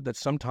think that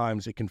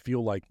sometimes it can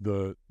feel like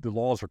the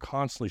laws are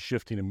constantly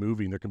shifting and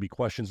moving. There can be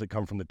questions that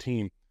come from the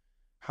team.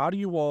 How do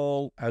you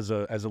all, as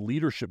a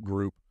leadership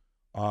group,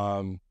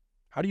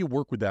 how do you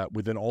work with that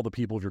within all the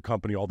people of your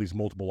company, all these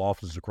multiple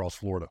offices across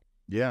Florida?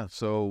 Yeah,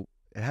 so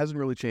it hasn't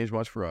really changed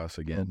much for us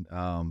again.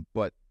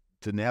 But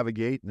to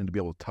navigate and to be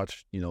able to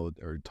touch,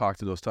 or talk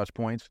to those touch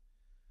points,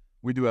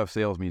 we do have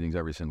sales meetings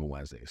every single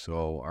Wednesday.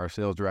 So our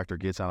sales director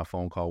gets on a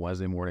phone call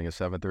Wednesday morning at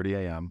 7:30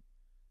 a.m.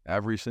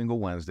 every single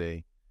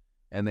Wednesday,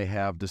 and they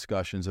have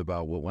discussions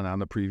about what went on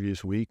the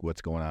previous week,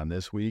 what's going on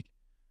this week.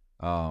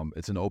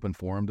 It's an open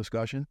forum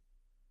discussion.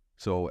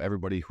 So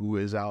everybody who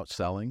is out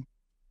selling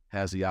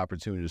has the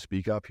opportunity to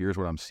speak up. Here's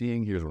what I'm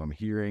seeing. Here's what I'm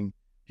hearing.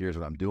 Here's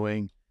what I'm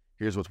doing.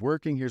 Here's what's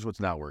working. Here's what's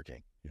not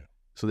working. Yeah.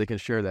 So they can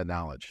share that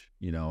knowledge.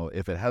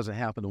 If it hasn't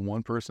happened to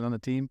one person on the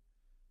team,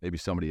 maybe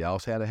somebody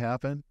else had it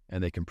happen,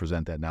 and they can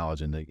present that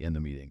knowledge in the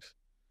meetings.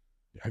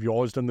 Have you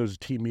always done those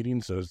team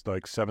meetings, those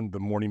like 7 the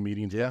morning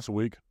meetings once a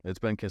week? It's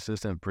been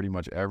consistent pretty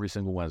much every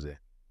single Wednesday.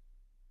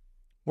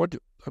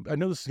 I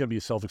know this is going to be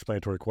a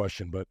self-explanatory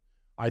question, but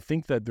I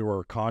think that there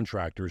are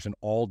contractors in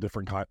all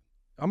different I'm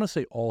going to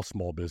say all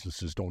small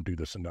businesses don't do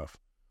this enough.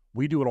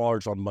 We do it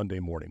ours on Monday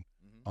morning.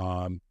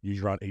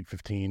 Usually around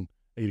 8:15,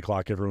 8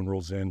 o'clock, everyone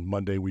rolls in.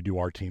 Monday, we do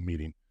our team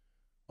meeting.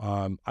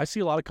 I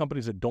see a lot of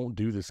companies that don't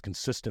do this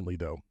consistently,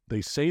 though.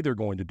 They say they're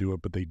going to do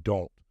it, but they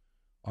don't.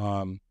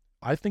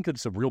 I think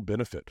it's a real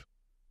benefit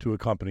to a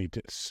company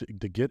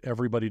to get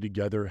everybody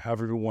together,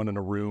 have everyone in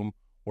a room,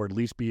 or at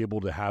least be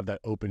able to have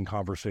that open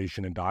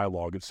conversation and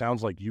dialogue. It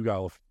sounds like you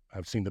guys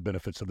have seen the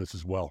benefits of this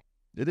as well.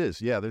 It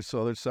is, yeah. There's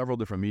several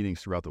different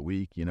meetings throughout the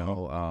week,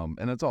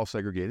 and it's all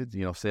segregated.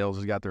 Sales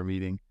has got their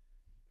meeting.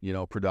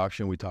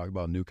 Production, we talk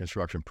about new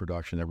construction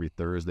production every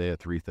Thursday at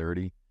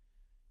 3:30.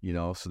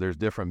 So there's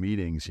different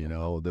meetings,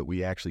 that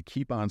we actually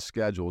keep on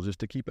schedule just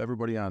to keep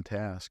everybody on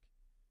task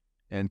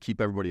and keep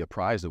everybody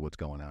apprised of what's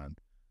going on.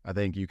 I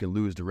think you can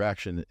lose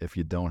direction if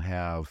you don't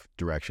have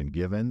direction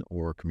given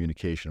or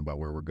communication about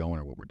where we're going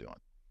or what we're doing.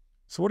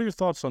 So what are your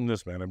thoughts on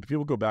this, man? I mean,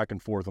 people go back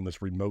and forth on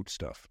this remote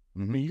stuff.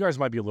 I mean, you guys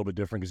might be a little bit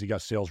different because you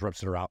got sales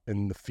reps that are out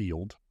in the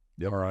field.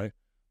 Yep. All right.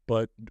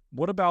 But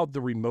what about the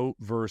remote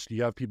versus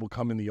you have people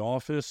come in the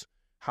office?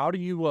 How do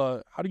you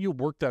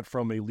work that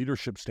from a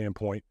leadership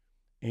standpoint?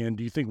 And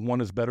do you think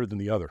one is better than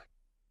the other?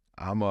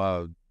 I'm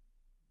not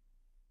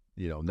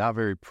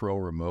very pro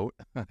remote,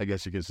 I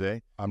guess you could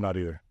say. I'm not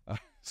either.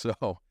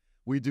 So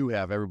we do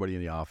have everybody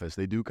in the office.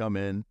 They do come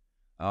in.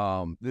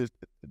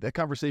 That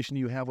conversation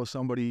you have with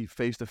somebody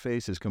face to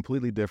face is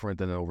completely different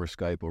than over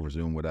Skype, over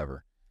Zoom,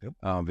 whatever.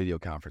 Yep. Video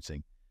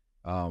conferencing.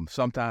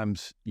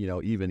 Sometimes,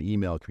 even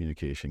email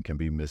communication can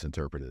be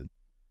misinterpreted.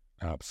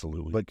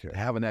 Absolutely. But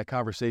having that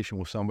conversation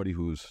with somebody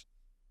who's,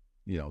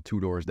 2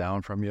 doors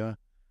down from you,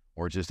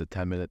 or just a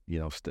 10-minute,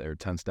 or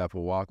 10-step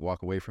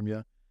walk away from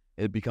you,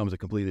 it becomes a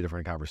completely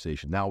different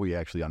conversation. Now we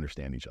actually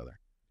understand each other.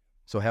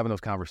 So having those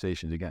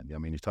conversations, again,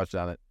 you touched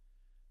on it,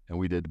 and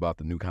we did about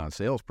the new con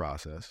sales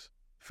process.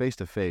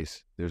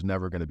 Face-to-face, there's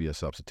never going to be a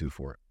substitute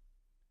for it.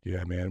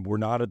 Yeah, man. We're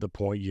not at the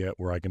point yet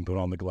where I can put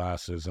on the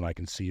glasses and I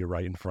can see you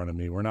right in front of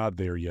me. We're not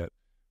there yet.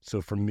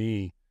 So for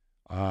me,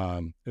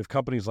 if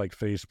companies like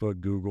Facebook,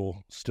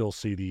 Google still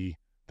see the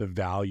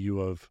value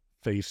of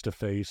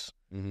face-to-face,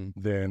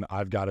 then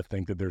I've got to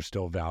think that there's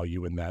still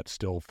value in that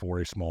still for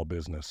a small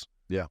business.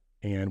 Yeah.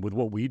 And with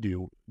what we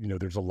do,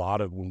 there's a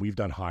lot of, when we've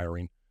done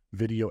hiring,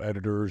 video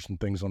editors and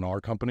things on our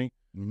company,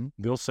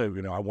 they'll say,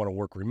 I want to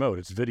work remote.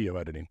 It's video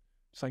editing.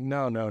 It's like,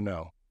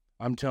 no.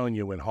 I'm telling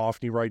you, when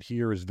Hoffney right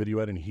here is video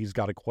editing, he's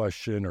got a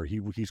question or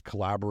he's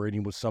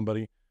collaborating with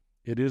somebody,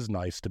 it is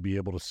nice to be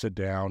able to sit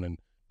down and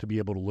to be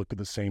able to look at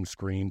the same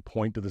screen,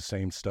 point to the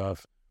same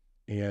stuff,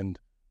 and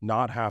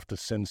not have to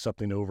send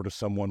something over to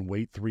someone,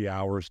 wait 3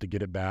 hours to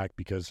get it back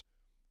because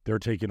they're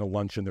taking a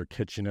lunch in their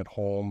kitchen at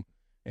home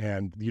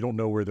and you don't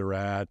know where they're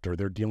at or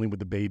they're dealing with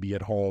the baby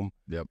at home.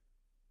 Yep.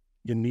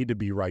 You need to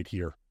be right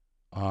here.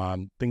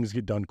 Things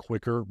get done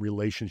quicker,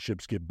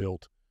 relationships get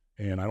built,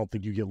 and I don't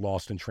think you get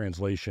lost in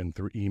translation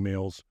through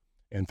emails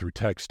and through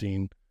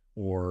texting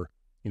or,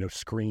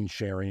 screen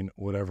sharing,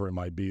 whatever it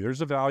might be.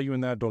 There's a value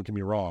in that, don't get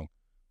me wrong,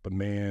 but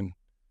man,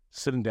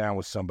 sitting down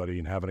with somebody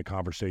and having a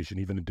conversation,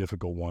 even a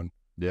difficult one.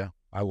 Yeah.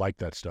 I like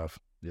that stuff.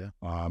 Yeah.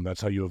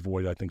 That's how you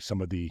avoid, I think,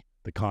 some of the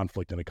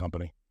conflict in a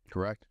company.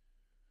 Correct.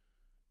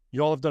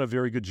 You all have done a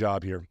very good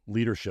job here.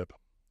 Leadership.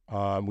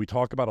 We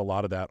talk about a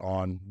lot of that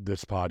on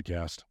this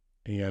podcast.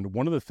 And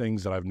one of the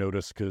things that I've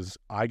noticed, because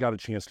I got a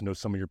chance to know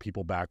some of your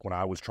people back when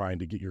I was trying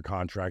to get your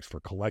contracts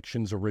for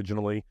collections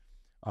originally,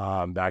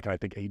 back in, I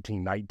think,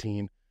 18,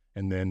 19.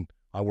 And then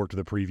I worked with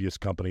a previous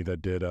company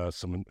that did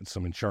some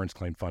insurance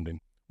claim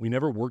funding. We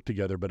never worked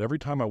together, but every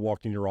time I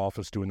walked in your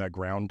office doing that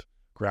ground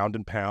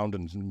and pound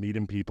and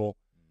meeting people,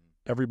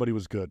 everybody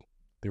was good.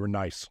 They were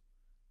nice.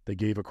 They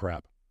gave a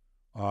crap.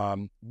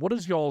 What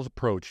is y'all's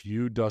approach,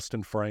 you,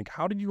 Dustin, Frank?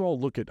 How did you all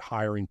look at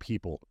hiring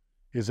people?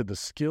 Is it the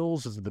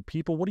skills? Is it the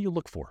people? What do you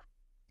look for?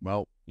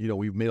 Well,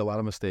 we've made a lot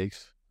of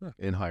mistakes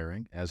in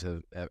hiring, as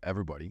have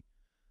everybody.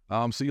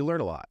 So you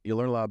learn a lot. You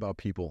learn a lot about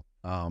people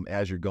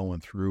as you're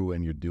going through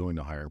and you're doing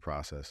the hiring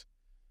process.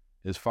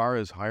 As far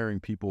as hiring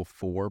people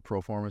for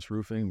Proformance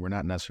Roofing, we're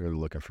not necessarily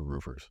looking for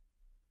roofers.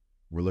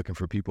 We're looking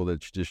for people that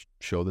just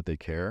show that they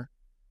care,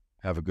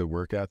 have a good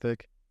work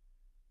ethic,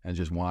 and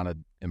just want to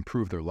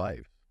improve their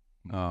life.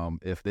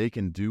 If they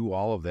can do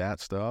all of that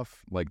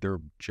stuff, like their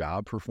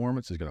job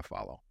performance is going to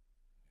follow.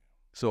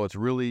 So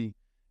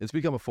it's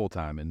become a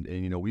full-time.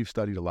 And we've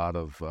studied a lot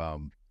of,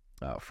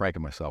 Frank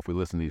and myself, we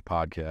listen to these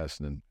podcasts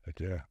and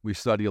we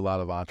study a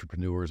lot of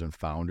entrepreneurs and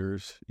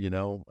founders,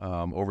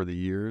 over the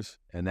years.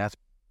 And that's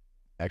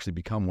actually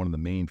become one of the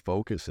main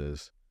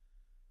focuses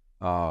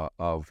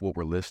of what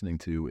we're listening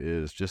to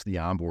is just the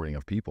onboarding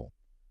of people.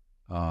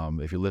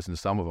 If you listen to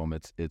some of them,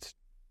 it's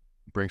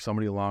bring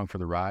somebody along for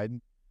the ride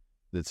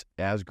that's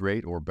as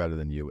great or better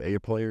than you. A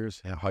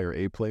players hire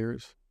A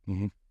players.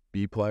 Mm-hmm.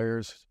 B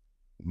players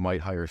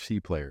might hire C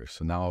players.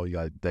 So now you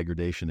got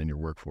degradation in your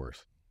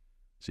workforce.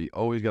 So you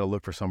always got to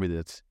look for somebody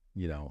that's,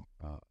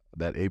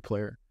 that A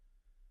player,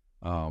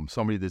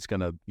 somebody that's going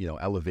to,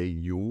 elevate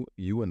you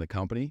in the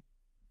company.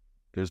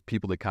 There's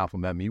people that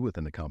compliment me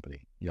within the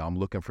company. I'm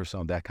looking for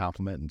that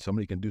compliment, and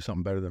somebody can do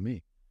something better than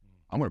me.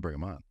 I'm going to bring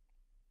them on.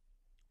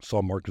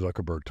 Saw Mark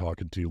Zuckerberg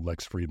talking to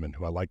Lex Friedman,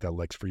 who I like that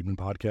Lex Friedman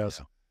podcast.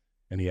 Yeah.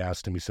 And he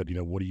asked him, he said,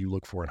 what do you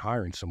look for in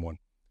hiring someone?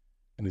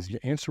 And his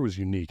answer was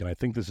unique. And I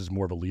think this is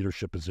more of a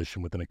leadership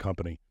position within a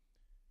company.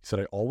 He said,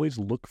 I always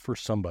look for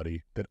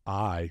somebody that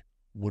I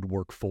would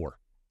work for.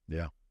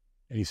 Yeah.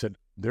 And he said,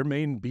 there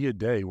may be a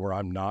day where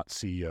I'm not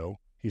CEO.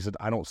 He said,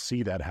 I don't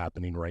see that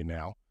happening right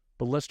now.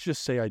 But let's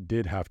just say I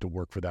did have to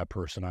work for that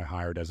person I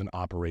hired as an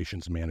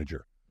operations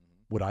manager.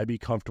 Would I be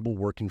comfortable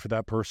working for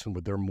that person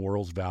with their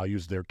morals,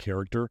 values, their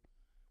character,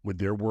 with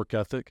their work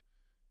ethic?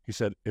 He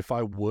said, if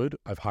I would,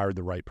 I've hired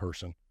the right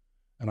person.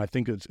 And I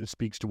think it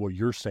speaks to what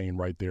you're saying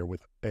right there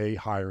with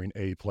hiring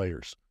A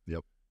players.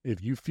 Yep.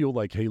 If you feel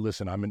like, hey,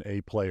 listen, I'm an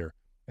A player,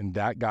 and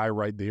that guy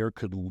right there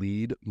could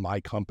lead my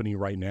company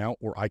right now,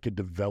 or I could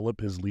develop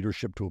his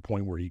leadership to a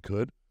point where he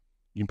could,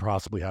 you can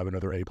possibly have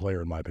another A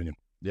player, in my opinion.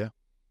 Yeah.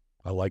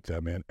 I like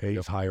that, man.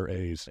 A's hire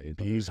A's.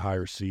 B's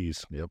hire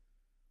C's. Yep.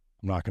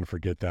 I'm not going to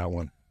forget that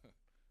one.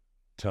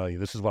 Tell you,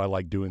 this is what I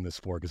like doing this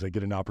for, because I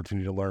get an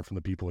opportunity to learn from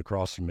the people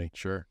across from me.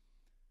 Sure.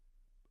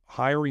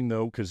 Hiring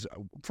though, because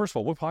first of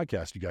all, what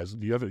podcast you guys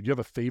do? You have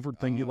a favorite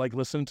thing you like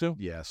listening to?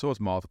 Yeah, so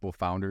it's multiple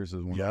founders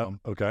is one of them.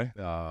 Okay.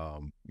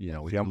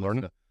 I'm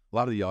learning a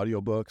lot of the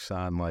audiobooks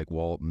on like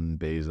Walton,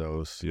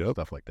 Bezos,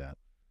 stuff like that.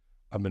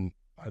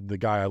 The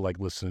guy I like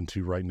listening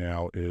to right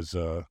now is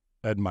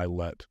Ed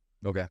Milet.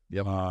 Okay.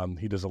 Yep.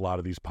 He does a lot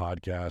of these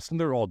podcasts, and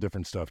they're all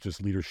different stuff,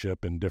 just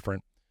leadership and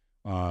different,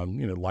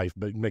 life,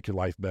 make your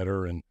life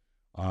better and,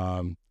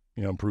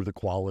 improve the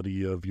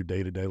quality of your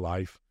day-to-day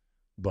life.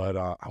 But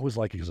I always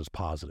like it because it's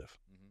positive.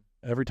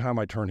 Mm-hmm. Every time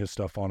I turn his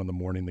stuff on in the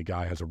morning, the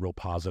guy has a real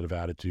positive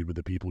attitude with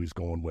the people he's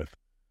going with.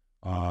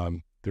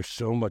 There's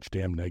so much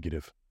damn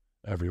negative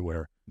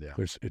everywhere. Yeah.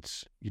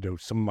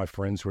 Some of my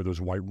friends who are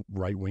those white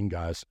right-wing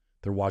guys,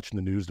 they're watching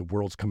the news, the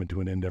world's coming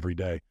to an end every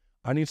day.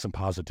 I need some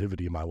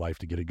positivity in my life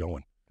to get it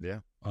going. Yeah.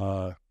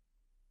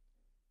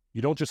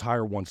 You don't just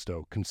hire once,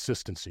 though.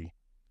 Consistency.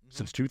 Mm-hmm.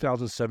 Since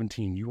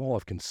 2017, you all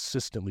have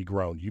consistently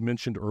grown. You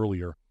mentioned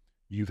earlier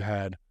you've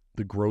had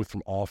the growth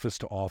from office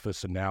to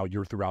office, and now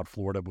you're throughout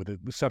Florida, with the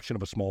exception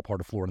of a small part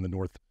of Florida in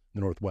the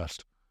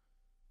Northwest.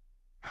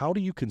 How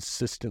do you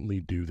consistently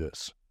do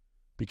this?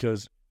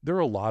 Because there are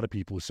a lot of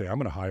people who say, I'm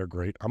going to hire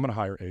great. I'm going to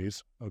hire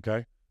A's.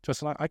 Okay.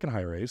 Justin, I can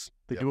hire A's.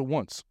 They do it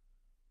once.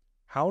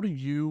 How do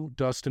you,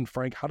 Dustin,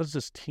 Frank, how does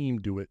this team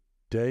do it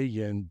day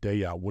in,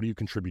 day out? What do you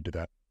contribute to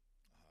that?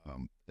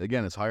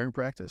 Again, it's hiring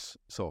practice.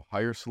 So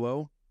hire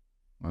slow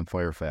and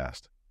fire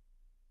fast.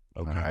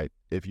 Okay. All right.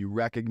 If you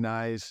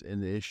recognize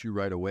an issue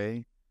right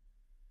away,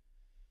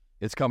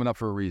 it's coming up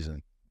for a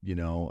reason.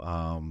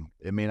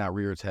 It may not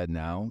rear its head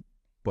now,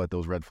 but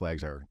those red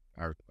flags are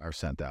are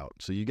sent out.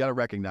 So you got to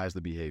recognize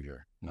the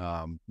behavior.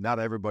 Not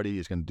everybody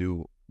is going to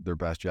do their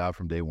best job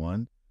from day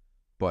one,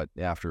 but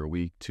after a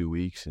week, 2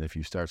 weeks, and if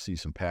you start to see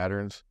some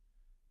patterns,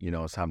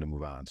 it's time to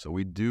move on. So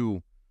we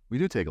do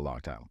take a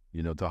long time,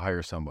 to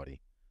hire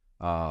somebody.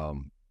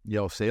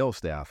 Sales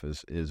staff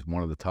is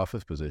one of the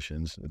toughest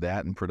positions,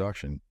 that and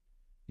production.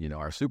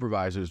 Our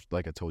supervisors,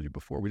 like I told you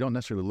before, we don't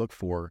necessarily look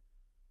for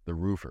the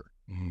roofer.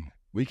 Mm-hmm.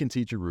 We can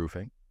teach you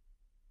roofing.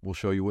 We'll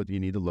show you what you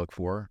need to look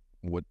for,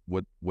 what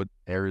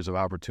areas of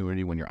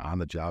opportunity when you're on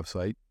the job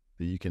site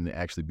that you can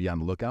actually be on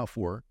the lookout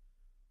for.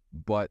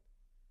 But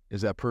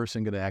is that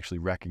person going to actually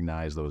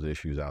recognize those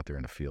issues out there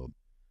in the field?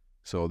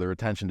 So their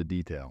attention to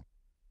detail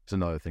is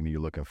another thing that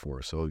you're looking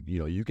for. So,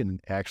 you can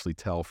actually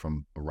tell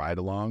from a ride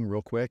along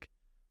real quick.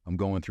 I'm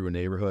going through a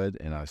neighborhood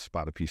and I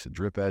spot a piece of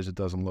drip edge that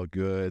doesn't look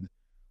good,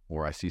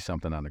 or I see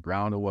something on the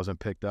ground that wasn't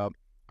picked up.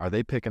 Are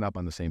they picking up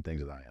on the same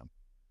things that I am?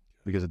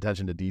 Because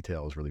attention to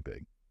detail is really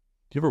big.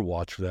 Do you ever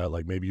watch that?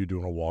 Like maybe you're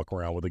doing a walk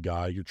around with a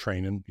guy, you're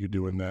training, you're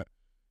doing that.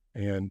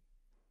 And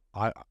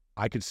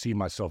I could see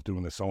myself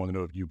doing this. I want to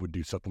know if you would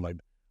do something like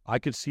that. I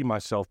could see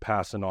myself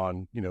passing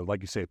on,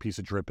 like you say, a piece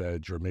of drip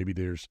edge, or maybe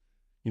there's,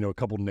 a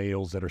couple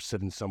nails that are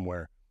sitting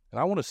somewhere. And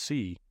I want to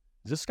see,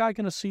 is this guy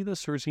going to see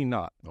this or is he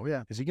not? Oh,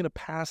 yeah. Is he going to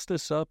pass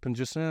this up and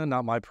just,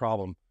 not my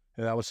problem?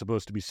 And that was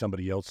supposed to be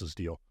somebody else's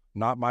deal.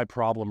 Not my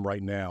problem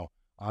right now.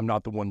 I'm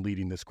not the one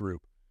leading this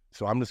group.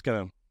 So I'm just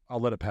I'll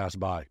let it pass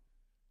by.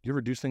 You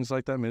ever do things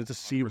like that? I mean, it's to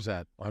see,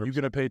 100%. Are you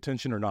going to pay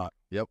attention or not?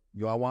 Yep.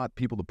 I want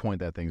people to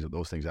point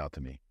those things out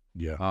to me.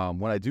 Yeah.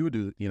 When I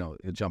do,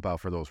 jump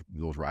out for those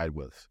ride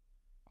widths,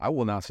 I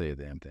will not say a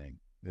damn thing.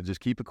 Just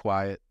keep it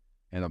quiet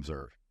and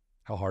observe.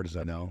 How hard is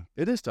that? No,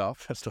 it is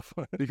tough. That's tough.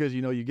 Because,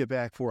 you get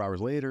back 4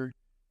 hours later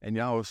and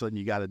all of a sudden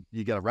you got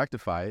to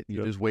rectify it.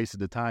 You just wasted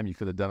the time. You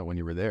could have done it when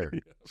you were there. Yeah.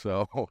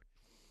 So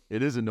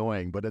it is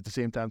annoying, but at the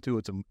same time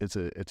too, it's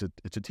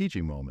a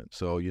teaching moment.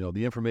 So,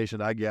 the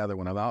information I gather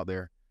when I'm out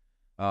there,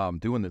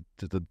 doing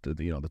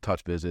the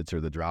touch visits or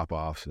the drop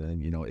offs,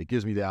 and, it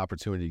gives me the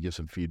opportunity to give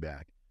some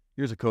feedback.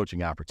 Here's a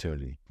coaching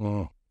opportunity,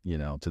 to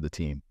the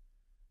team.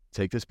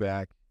 Take this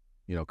back,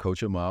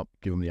 coach them up,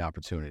 give them the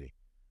opportunity.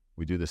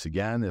 We do this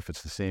again. If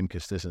it's the same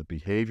consistent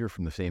behavior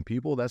from the same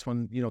people, that's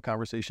when,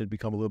 conversations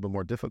become a little bit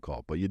more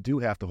difficult. But you do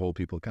have to hold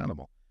people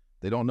accountable.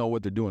 They don't know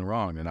what they're doing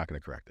wrong. They're not going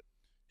to correct it.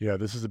 Yeah,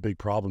 this is a big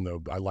problem,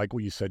 though. I like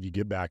what you said. You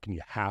get back and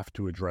you have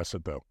to address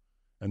it, though.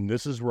 And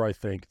this is where I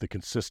think the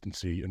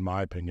consistency, in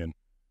my opinion,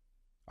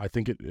 I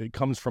think it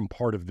comes from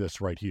part of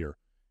this right here.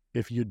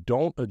 If you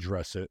don't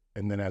address it,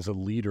 and then as a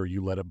leader,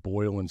 you let it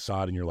boil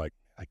inside and you're like,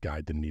 that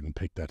guy didn't even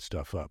pick that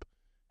stuff up.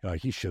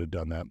 He should have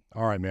done that.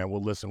 All right, man.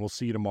 Well, listen, we'll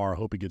see you tomorrow.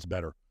 Hope it gets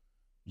better.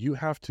 You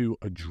have to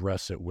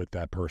address it with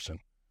that person.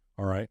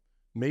 All right.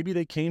 Maybe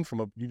they came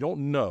from you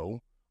don't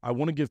know. I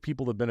want to give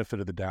people the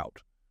benefit of the doubt.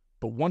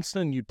 But once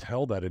then you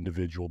tell that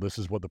individual, this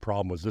is what the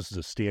problem was. This is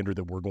a standard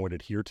that we're going to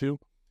adhere to.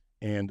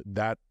 And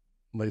that,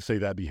 let's say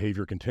that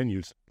behavior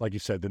continues. Like you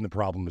said, then the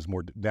problem is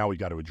more, now we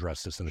got to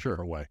address this in a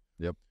different way.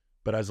 Yep.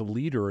 But as a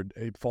leader,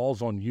 it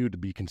falls on you to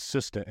be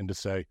consistent and to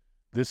say,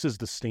 this is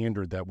the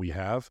standard that we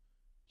have.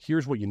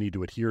 Here's what you need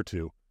to adhere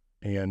to.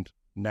 And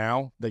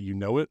now that you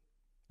know it,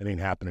 it ain't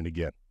happening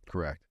again.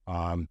 Correct.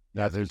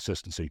 That's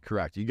consistency.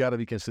 Correct. You got to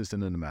be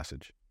consistent in the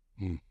message.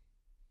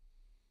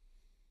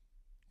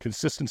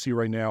 Consistency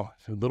right now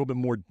is a little bit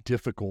more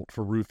difficult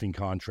for roofing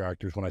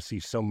contractors when I see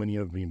so many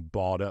of them being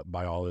bought up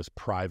by all this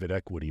private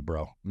equity,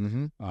 bro.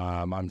 Mm-hmm.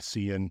 I'm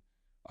seeing,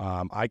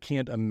 I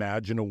can't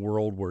imagine a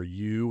world where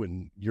you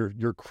and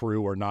your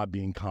crew are not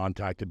being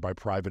contacted by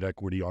private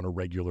equity on a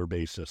regular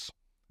basis.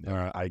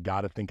 I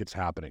got to think it's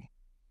happening.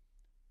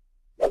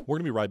 We're going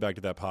to be right back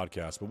to that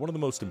podcast, but one of the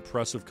most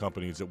impressive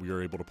companies that we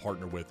are able to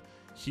partner with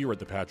here at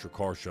the Patrick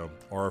Carr Show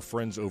are our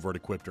friends over at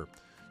Equipter.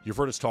 You've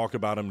heard us talk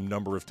about them a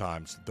number of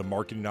times, the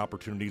marketing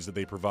opportunities that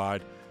they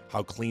provide,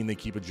 how clean they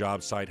keep a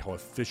job site, how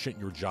efficient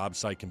your job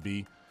site can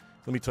be.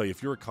 Let me tell you,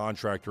 if you're a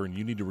contractor and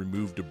you need to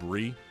remove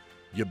debris,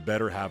 you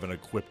better have an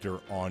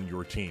Equipter on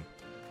your team.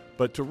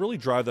 But to really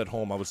drive that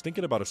home, I was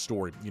thinking about a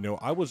story.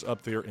 I was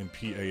up there in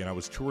PA and I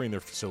was touring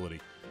their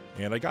facility.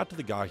 And I got to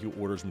the guy who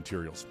orders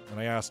materials, and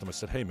I asked him, I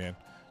said, hey, man,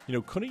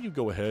 couldn't you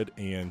go ahead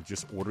and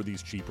just order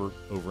these cheaper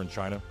over in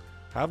China?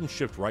 Have them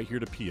shipped right here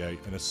to PA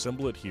and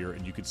assemble it here,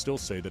 and you could still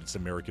say that it's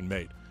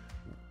American-made.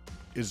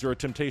 Is there a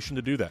temptation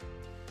to do that?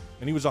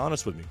 And he was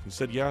honest with me. He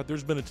said, yeah,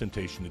 there's been a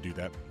temptation to do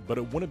that, but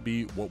it wouldn't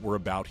be what we're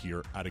about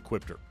here at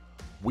Equipter.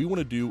 We want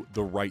to do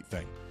the right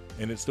thing,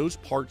 and it's those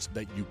parts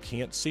that you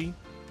can't see,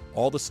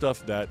 all the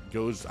stuff that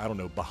goes,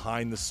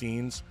 behind the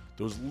scenes,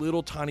 those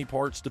little tiny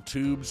parts, the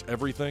tubes,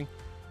 everything.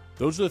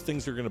 Those are the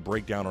things that are going to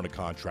break down on a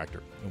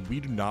contractor, and we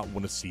do not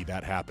want to see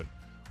that happen.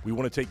 We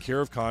want to take care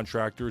of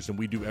contractors, and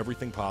we do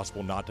everything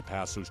possible not to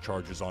pass those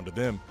charges on to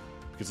them,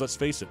 because let's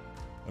face it,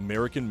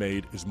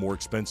 American-made is more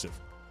expensive.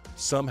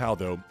 Somehow,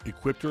 though,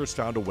 Equipter has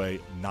found a way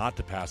not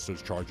to pass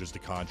those charges to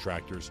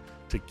contractors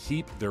to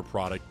keep their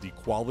product, the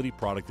quality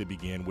product they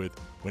began with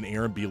when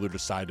Aaron Beeler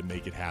decided to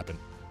make it happen.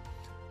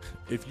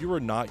 If you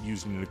are not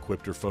using an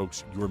Equipter,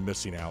 folks, you are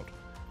missing out.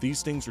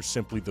 These things are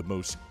simply the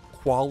most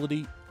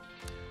quality.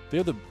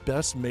 They're the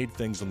best made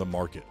things on the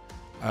market.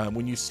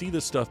 When you see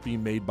this stuff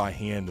being made by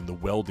hand and the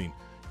welding,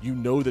 you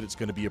know that it's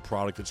going to be a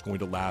product that's going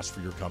to last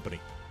for your company.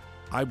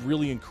 I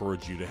really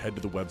encourage you to head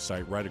to the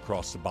website right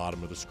across the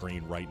bottom of the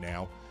screen right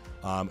now.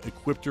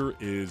 Equipter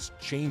is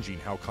changing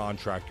how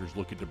contractors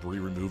look at debris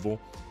removal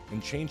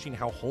and changing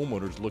how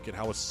homeowners look at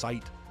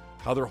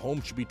how their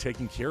home should be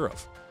taken care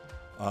of.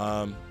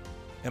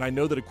 And I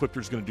know that Equipter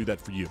is going to do that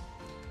for you.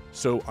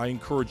 So I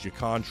encourage you,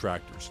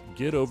 contractors,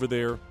 get over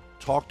there,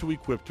 talk to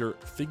Equipter,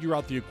 figure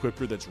out the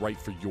Equipter that's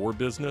right for your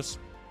business,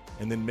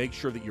 and then make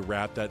sure that you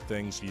wrap that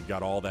thing so you've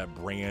got all that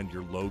brand,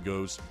 your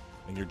logos,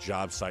 and your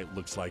job site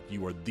looks like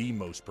you are the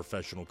most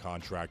professional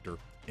contractor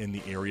in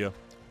the area.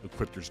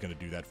 Equipter's going to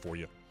do that for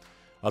you.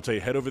 I'll tell you,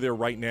 head over there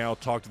right now,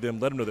 talk to them,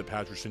 let them know that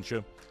Patrick sent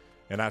you,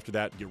 and after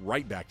that, get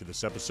right back to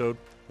this episode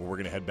where we're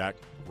going to head back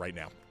right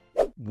now.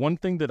 One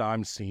thing that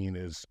I'm seeing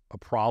is a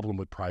problem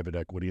with private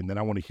equity, and then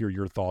I want to hear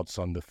your thoughts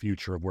on the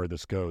future of where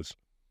this goes.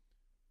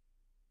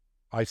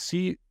 I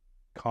see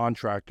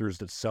contractors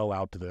that sell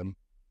out to them,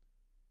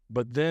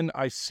 but then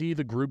I see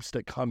the groups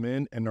that come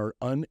in and are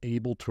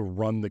unable to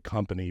run the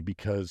company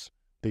because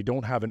they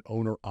don't have an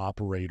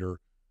owner-operator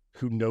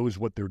who knows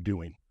what they're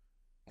doing.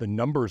 The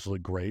numbers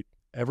look great.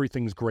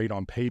 Everything's great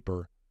on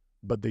paper,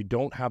 but they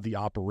don't have the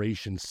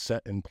operations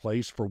set in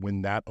place for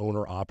when that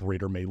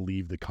owner-operator may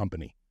leave the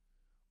company.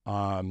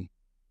 I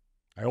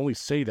only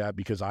say that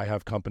because I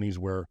have companies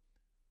where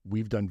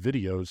we've done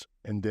videos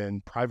and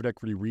then private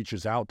equity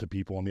reaches out to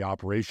people on the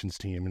operations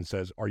team and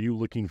says, "Are you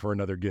looking for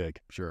another gig?"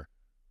 Sure.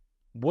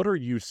 What are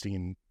you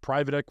seeing?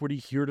 Private equity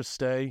here to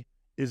stay?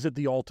 Is it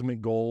the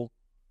ultimate goal?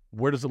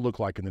 Where does it look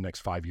like in the next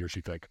 5 years,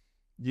 you think?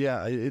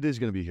 Yeah, it is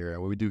going to be here.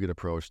 We do get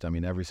approached. I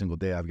mean, every single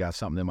day I've got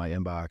something in my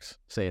inbox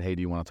saying, "Hey,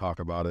 do you want to talk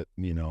about it?"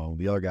 You know,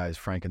 the other guys,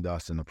 Frank and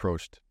Dustin,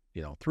 approached,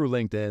 through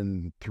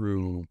LinkedIn,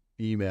 through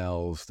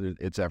emails.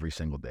 It's every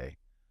single day.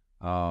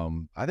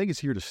 I think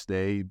it's here to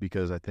stay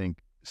because I think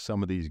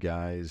some of these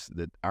guys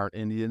that aren't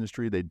in the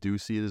industry, they do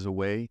see it as a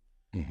way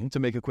to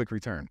make a quick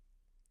return.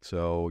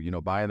 So,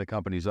 buying the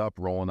companies up,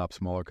 rolling up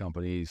smaller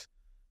companies,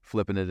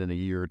 flipping it in a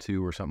year or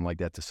two or something like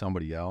that to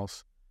somebody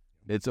else,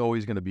 it's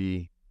always going to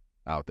be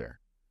out there.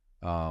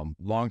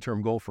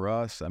 Long-term goal for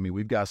us, I mean,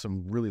 we've got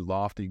some really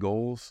lofty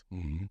goals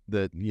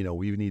that,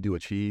 we need to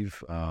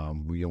achieve.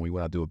 We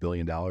want to do $1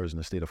 billion in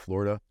the state of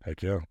Florida.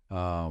 Heck yeah.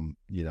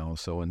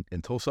 So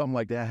until something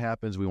like that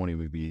happens, we won't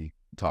even be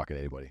talking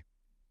to anybody.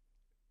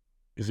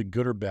 Is it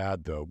good or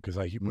bad though? Because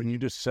what you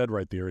just said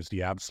right there is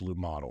the absolute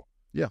model.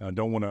 Yeah. I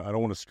don't want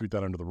to scoot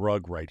that under the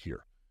rug right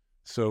here.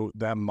 So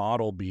that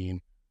model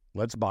being,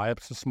 let's buy up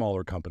some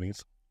smaller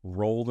companies,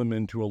 roll them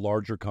into a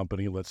larger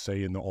company, let's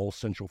say in the all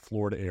Central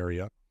Florida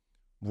area,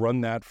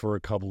 run that for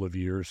a couple of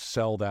years,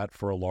 sell that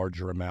for a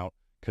larger amount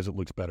because it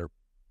looks better,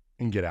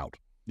 and get out.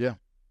 Yeah.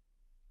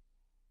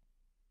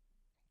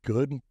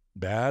 Good,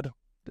 bad?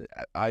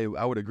 I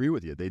would agree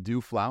with you. They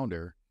do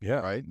flounder.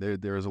 Yeah. Right?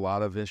 There's a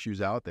lot of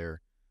issues out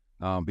there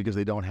because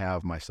they don't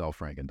have myself,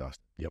 Frank, and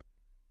Dustin. Yep.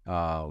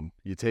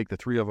 You take the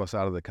three of us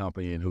out of the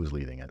company and who's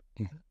leading it?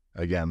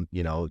 Again,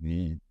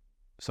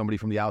 somebody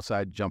from the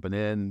outside jumping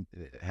in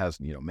has,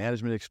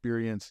 management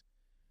experience,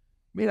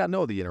 may not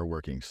know the inner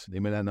workings. They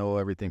may not know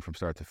everything from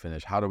start to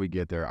finish. How do we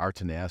get there? Our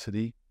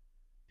tenacity,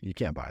 you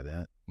can't buy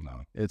that.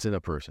 No. It's in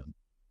a person.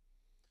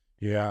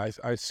 Yeah,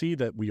 I see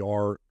that we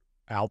are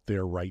out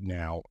there right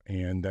now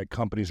and that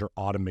companies are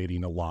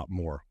automating a lot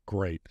more.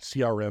 Great.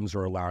 CRMs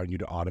are allowing you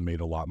to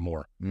automate a lot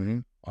more.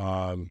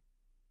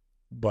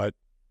 But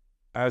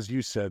as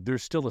you said,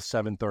 there's still a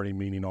 7:30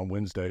 meeting on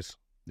Wednesdays.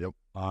 Yep.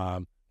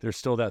 There's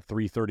still that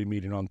 3:30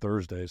 meeting on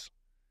Thursdays.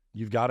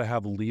 You've got to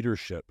have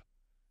leadership.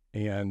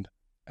 And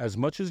as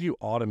much as you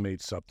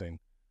automate something,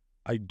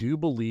 I do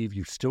believe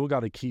you've still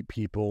got to keep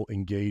people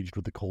engaged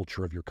with the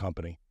culture of your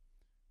company.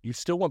 You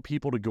still want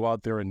people to go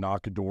out there and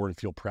knock a door and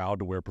feel proud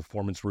to wear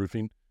Performance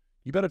roofing.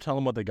 You better tell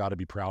them what they got to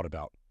be proud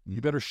about. You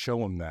better show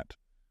them that.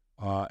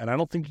 And I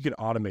don't think you can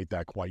automate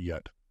that quite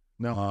yet.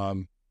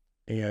 No.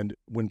 And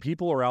when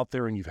people are out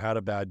there and you've had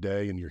a bad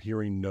day and you're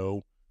hearing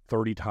no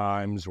 30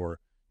 times or,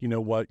 you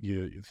know what,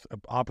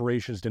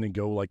 operations didn't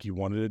go like you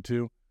wanted it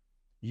to,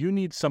 you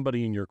need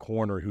somebody in your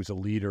corner who's a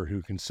leader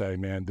who can say,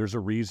 man, there's a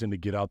reason to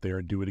get out there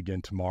and do it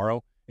again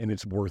tomorrow, and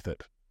it's worth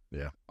it.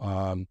 Yeah.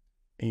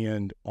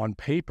 And on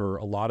paper,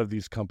 a lot of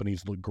these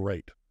companies look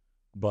great.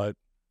 But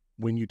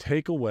when you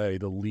take away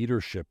the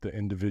leadership that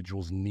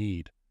individuals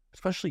need,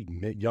 especially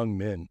young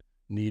men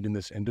need in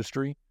this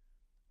industry,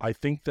 I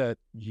think that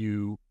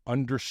you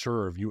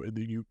underserve,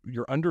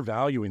 you're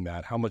undervaluing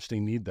that, how much they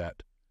need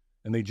that.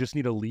 And they just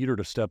need a leader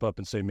to step up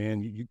and say,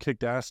 man, you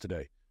kicked ass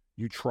today.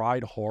 You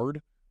tried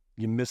hard.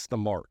 You missed the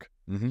mark.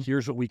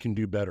 Here's what we can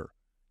do better.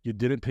 You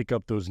didn't pick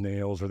up those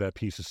nails or that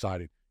piece of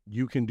siding.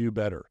 You can do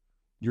better.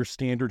 Your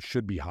standards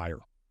should be higher.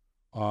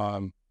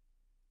 And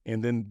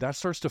then that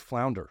starts to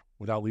flounder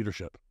without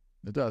leadership.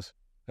 It does.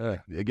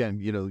 Again,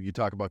 you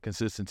talk about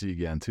consistency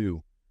again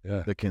too.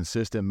 Yeah. The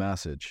consistent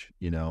message,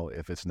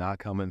 if it's not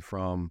coming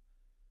from,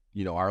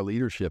 our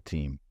leadership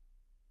team,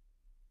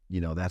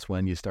 that's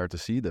when you start to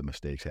see the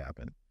mistakes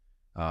happen.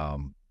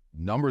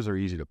 Numbers are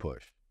easy to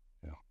push,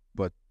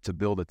 but to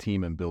build a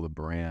team and build a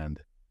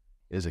brand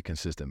is a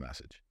consistent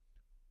message.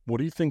 What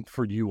do you think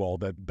for you all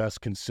that best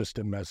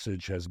consistent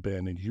message has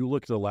been? And you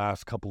look at the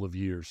last couple of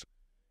years,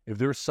 if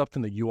there's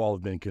something that you all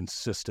have been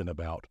consistent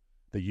about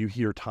that you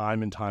hear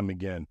time and time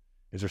again,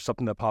 is there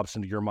something that pops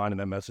into your mind in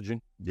that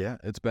messaging? Yeah,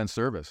 it's been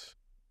service.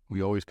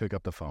 We always pick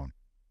up the phone.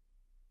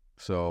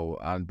 So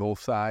on both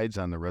sides,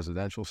 on the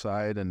residential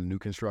side and the new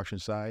construction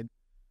side,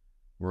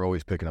 we're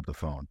always picking up the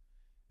phone.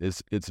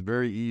 It's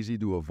very easy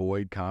to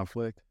avoid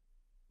conflict.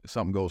 If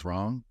something goes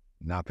wrong,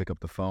 not pick up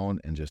the phone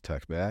and just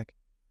text back.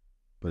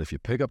 But if you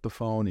pick up the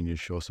phone and you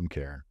show some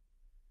care,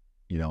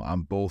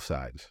 on both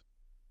sides,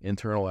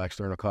 internal,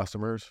 external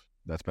customers,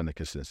 that's been the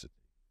consistency.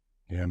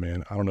 Yeah,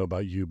 man, I don't know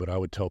about you, but I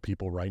would tell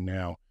people right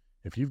now,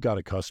 if you've got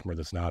a customer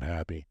that's not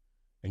happy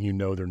and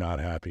they're not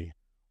happy,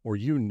 or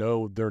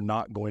they're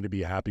not going to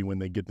be happy when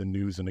they get the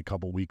news in a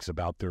couple weeks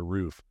about their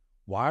roof,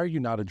 why are you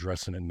not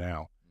addressing it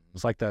now?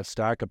 It's like that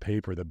stack of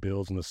paper that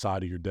builds on the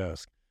side of your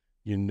desk.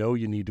 You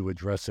need to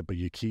address it, but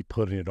you keep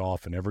putting it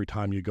off, and every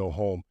time you go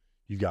home,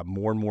 you've got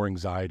more and more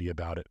anxiety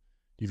about it.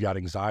 You've got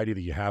anxiety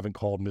that you haven't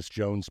called Miss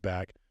Jones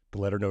back to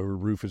let her know her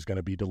roof is going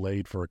to be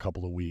delayed for a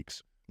couple of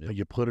weeks. Yep. But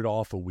you put it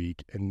off a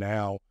week, and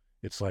now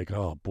it's like,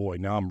 oh boy,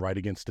 now I'm right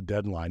against the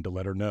deadline to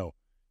let her know.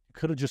 You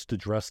could have just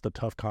addressed the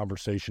tough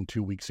conversation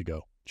 2 weeks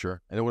ago.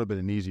 Sure. And it would have been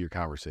an easier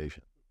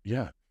conversation.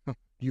 Yeah.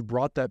 You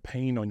brought that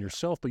pain on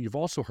yourself, but you've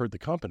also hurt the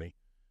company.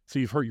 So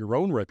you've hurt your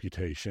own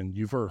reputation.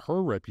 You've hurt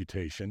her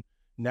reputation.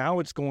 Now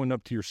it's going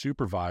up to your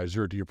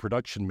supervisor, to your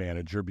production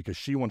manager, because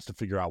she wants to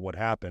figure out what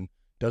happened,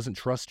 doesn't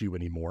trust you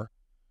anymore.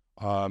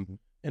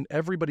 And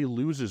everybody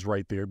loses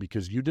right there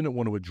because you didn't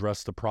want to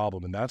address the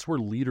problem. And that's where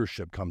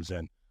leadership comes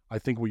in. I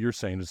think what you're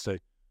saying is say,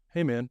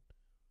 hey man,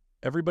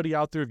 everybody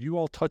out there, have you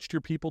all touched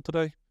your people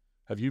today?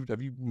 Have you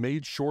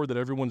made sure that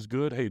everyone's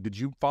good? Hey, did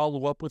you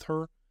follow up with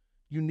her?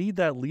 You need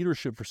that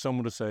leadership for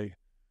someone to say,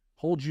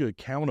 hold you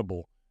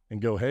accountable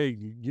and go, hey,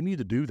 you need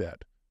to do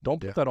that.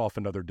 Don't put that off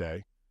another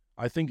day.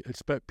 I think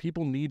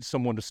people need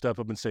someone to step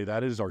up and say,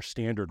 that is our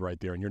standard right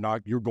there. And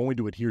you're going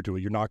to adhere to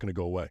it. You're not going to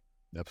go away.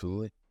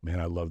 Absolutely. Man,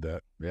 I love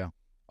that. Yeah.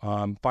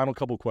 Final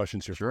couple of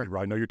questions here. Sure.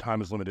 I know your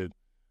time is limited.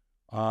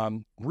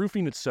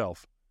 Roofing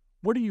itself,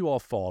 where do you all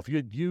fall?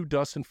 If you,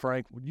 Dustin,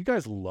 Frank, you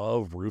guys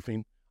love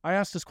roofing. I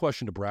asked this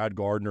question to Brad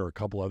Gardner or a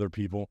couple other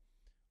people.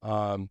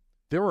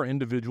 There are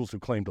individuals who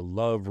claim to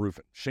love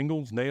roofing.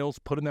 Shingles, nails,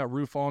 putting that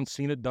roof on,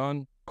 seen it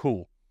done,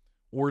 cool.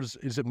 Or is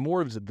it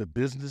more of the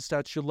business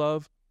that you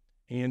love?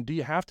 And do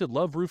you have to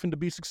love roofing to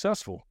be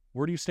successful?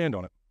 Where do you stand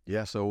on it?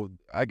 Yeah, so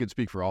I could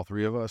speak for all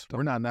three of us.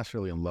 We're not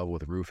necessarily in love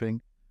with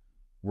roofing.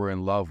 We're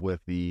in love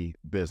with the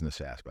business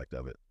aspect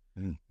of it,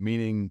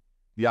 meaning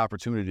the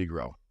opportunity to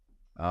grow.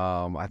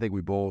 I think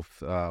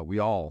we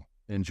all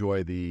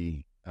enjoy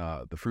the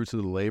fruits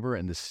of the labor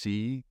and to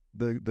see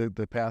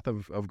the path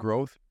of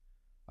growth.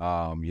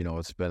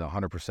 It's been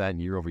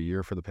 100% year over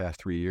year for the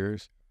past 3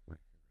 years.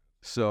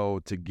 So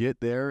to get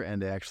there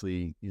and to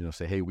actually,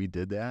 say, hey, we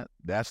did that,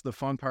 that's the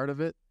fun part of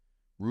it.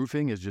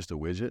 Roofing is just a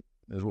widget,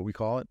 is what we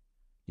call it.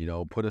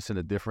 Put us in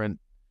a different,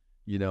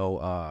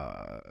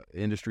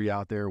 industry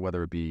out there,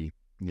 whether it be,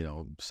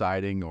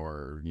 siding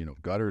or,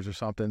 gutters or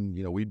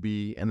something, we'd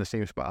be in the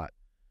same spot.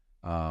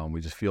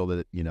 We just feel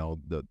that,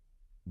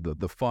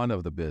 the fun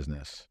of the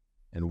business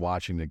and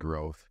watching the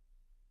growth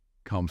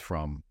comes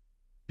from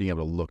being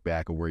able to look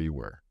back at where you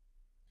were.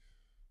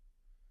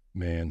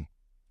 Man,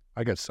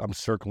 I'm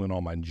circling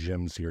all my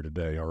gems here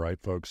today. All right,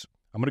 folks.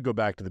 I'm going to go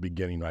back to the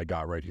beginning I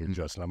got right here,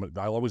 Justin.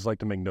 I always like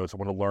to make notes. I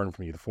want to learn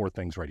from you. The 4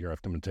 things right here I'm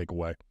going to take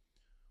away.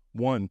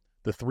 1,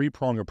 the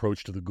 3-prong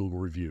approach to the Google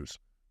reviews.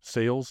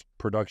 Sales,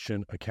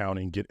 production,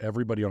 accounting. Get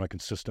everybody on a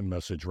consistent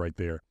message right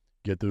there.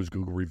 Get those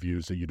Google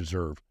reviews that you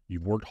deserve.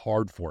 You've worked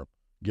hard for them.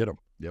 Get them.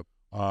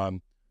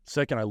 Yep.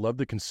 Second, I love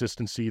the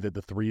consistency that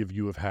the 3 of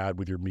you have had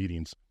with your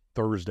meetings.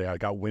 Thursday, I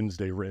got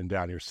Wednesday written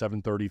down here,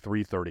 7:30,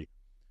 3:30.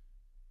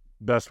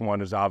 Best one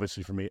is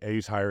obviously for me,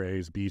 A's hire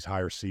A's, B's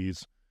hire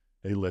C's.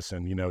 Hey,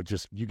 listen,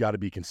 you got to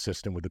be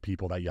consistent with the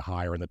people that you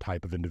hire and the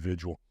type of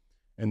individual.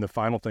 And the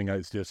final thing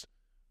is just,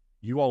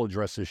 you all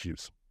address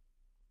issues.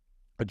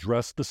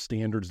 Address the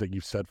standards that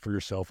you've set for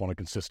yourself on a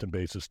consistent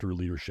basis through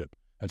leadership.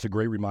 That's a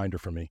great reminder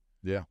for me.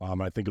 Yeah.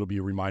 I think it'll be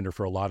a reminder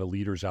for a lot of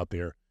leaders out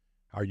there.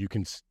 Are you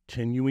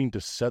continuing to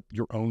set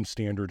your own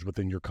standards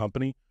within your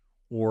company,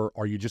 or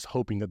are you just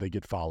hoping that they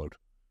get followed?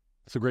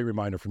 It's a great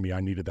reminder for me. I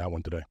needed that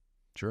one today.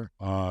 Sure.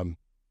 A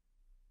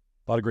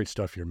lot of great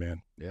stuff here,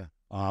 man. Yeah.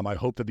 I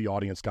hope that the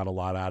audience got a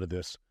lot out of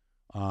this.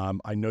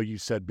 I know you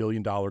said $1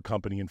 billion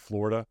company in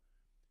Florida.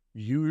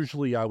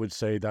 Usually I would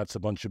say that's a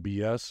bunch of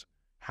BS.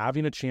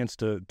 Having a chance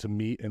to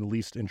meet and at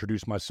least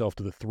introduce myself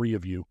to the 3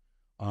 of you,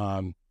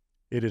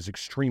 it is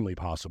extremely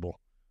possible.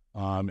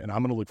 And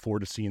I'm going to look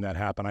forward to seeing that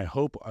happen. I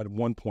hope at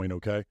one point,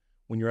 okay,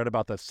 when you're at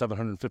about that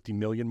 750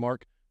 million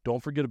mark,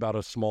 don't forget about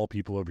us small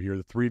people over here.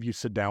 The 3 of you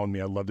sit down with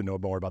me. I'd love to know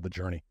more about the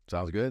journey.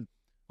 Sounds good.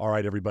 All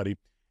right, everybody.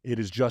 It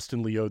is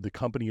Justin Leo. The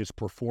company is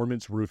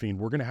Proformance Roofing.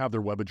 We're going to have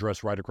their web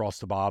address right across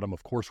the bottom.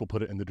 Of course, we'll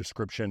put it in the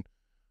description.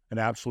 An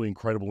absolutely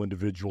incredible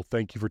individual.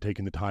 Thank you for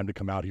taking the time to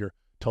come out here.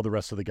 Tell the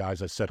rest of the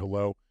guys I said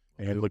hello,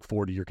 and I look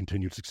forward to your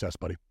continued success,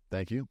 buddy.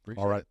 Thank you.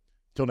 All right.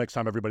 Till next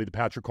time, everybody, the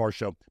Patrick Carr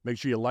Show. Make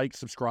sure you like,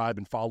 subscribe,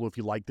 and follow if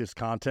you like this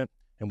content,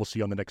 and we'll see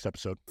you on the next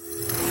episode.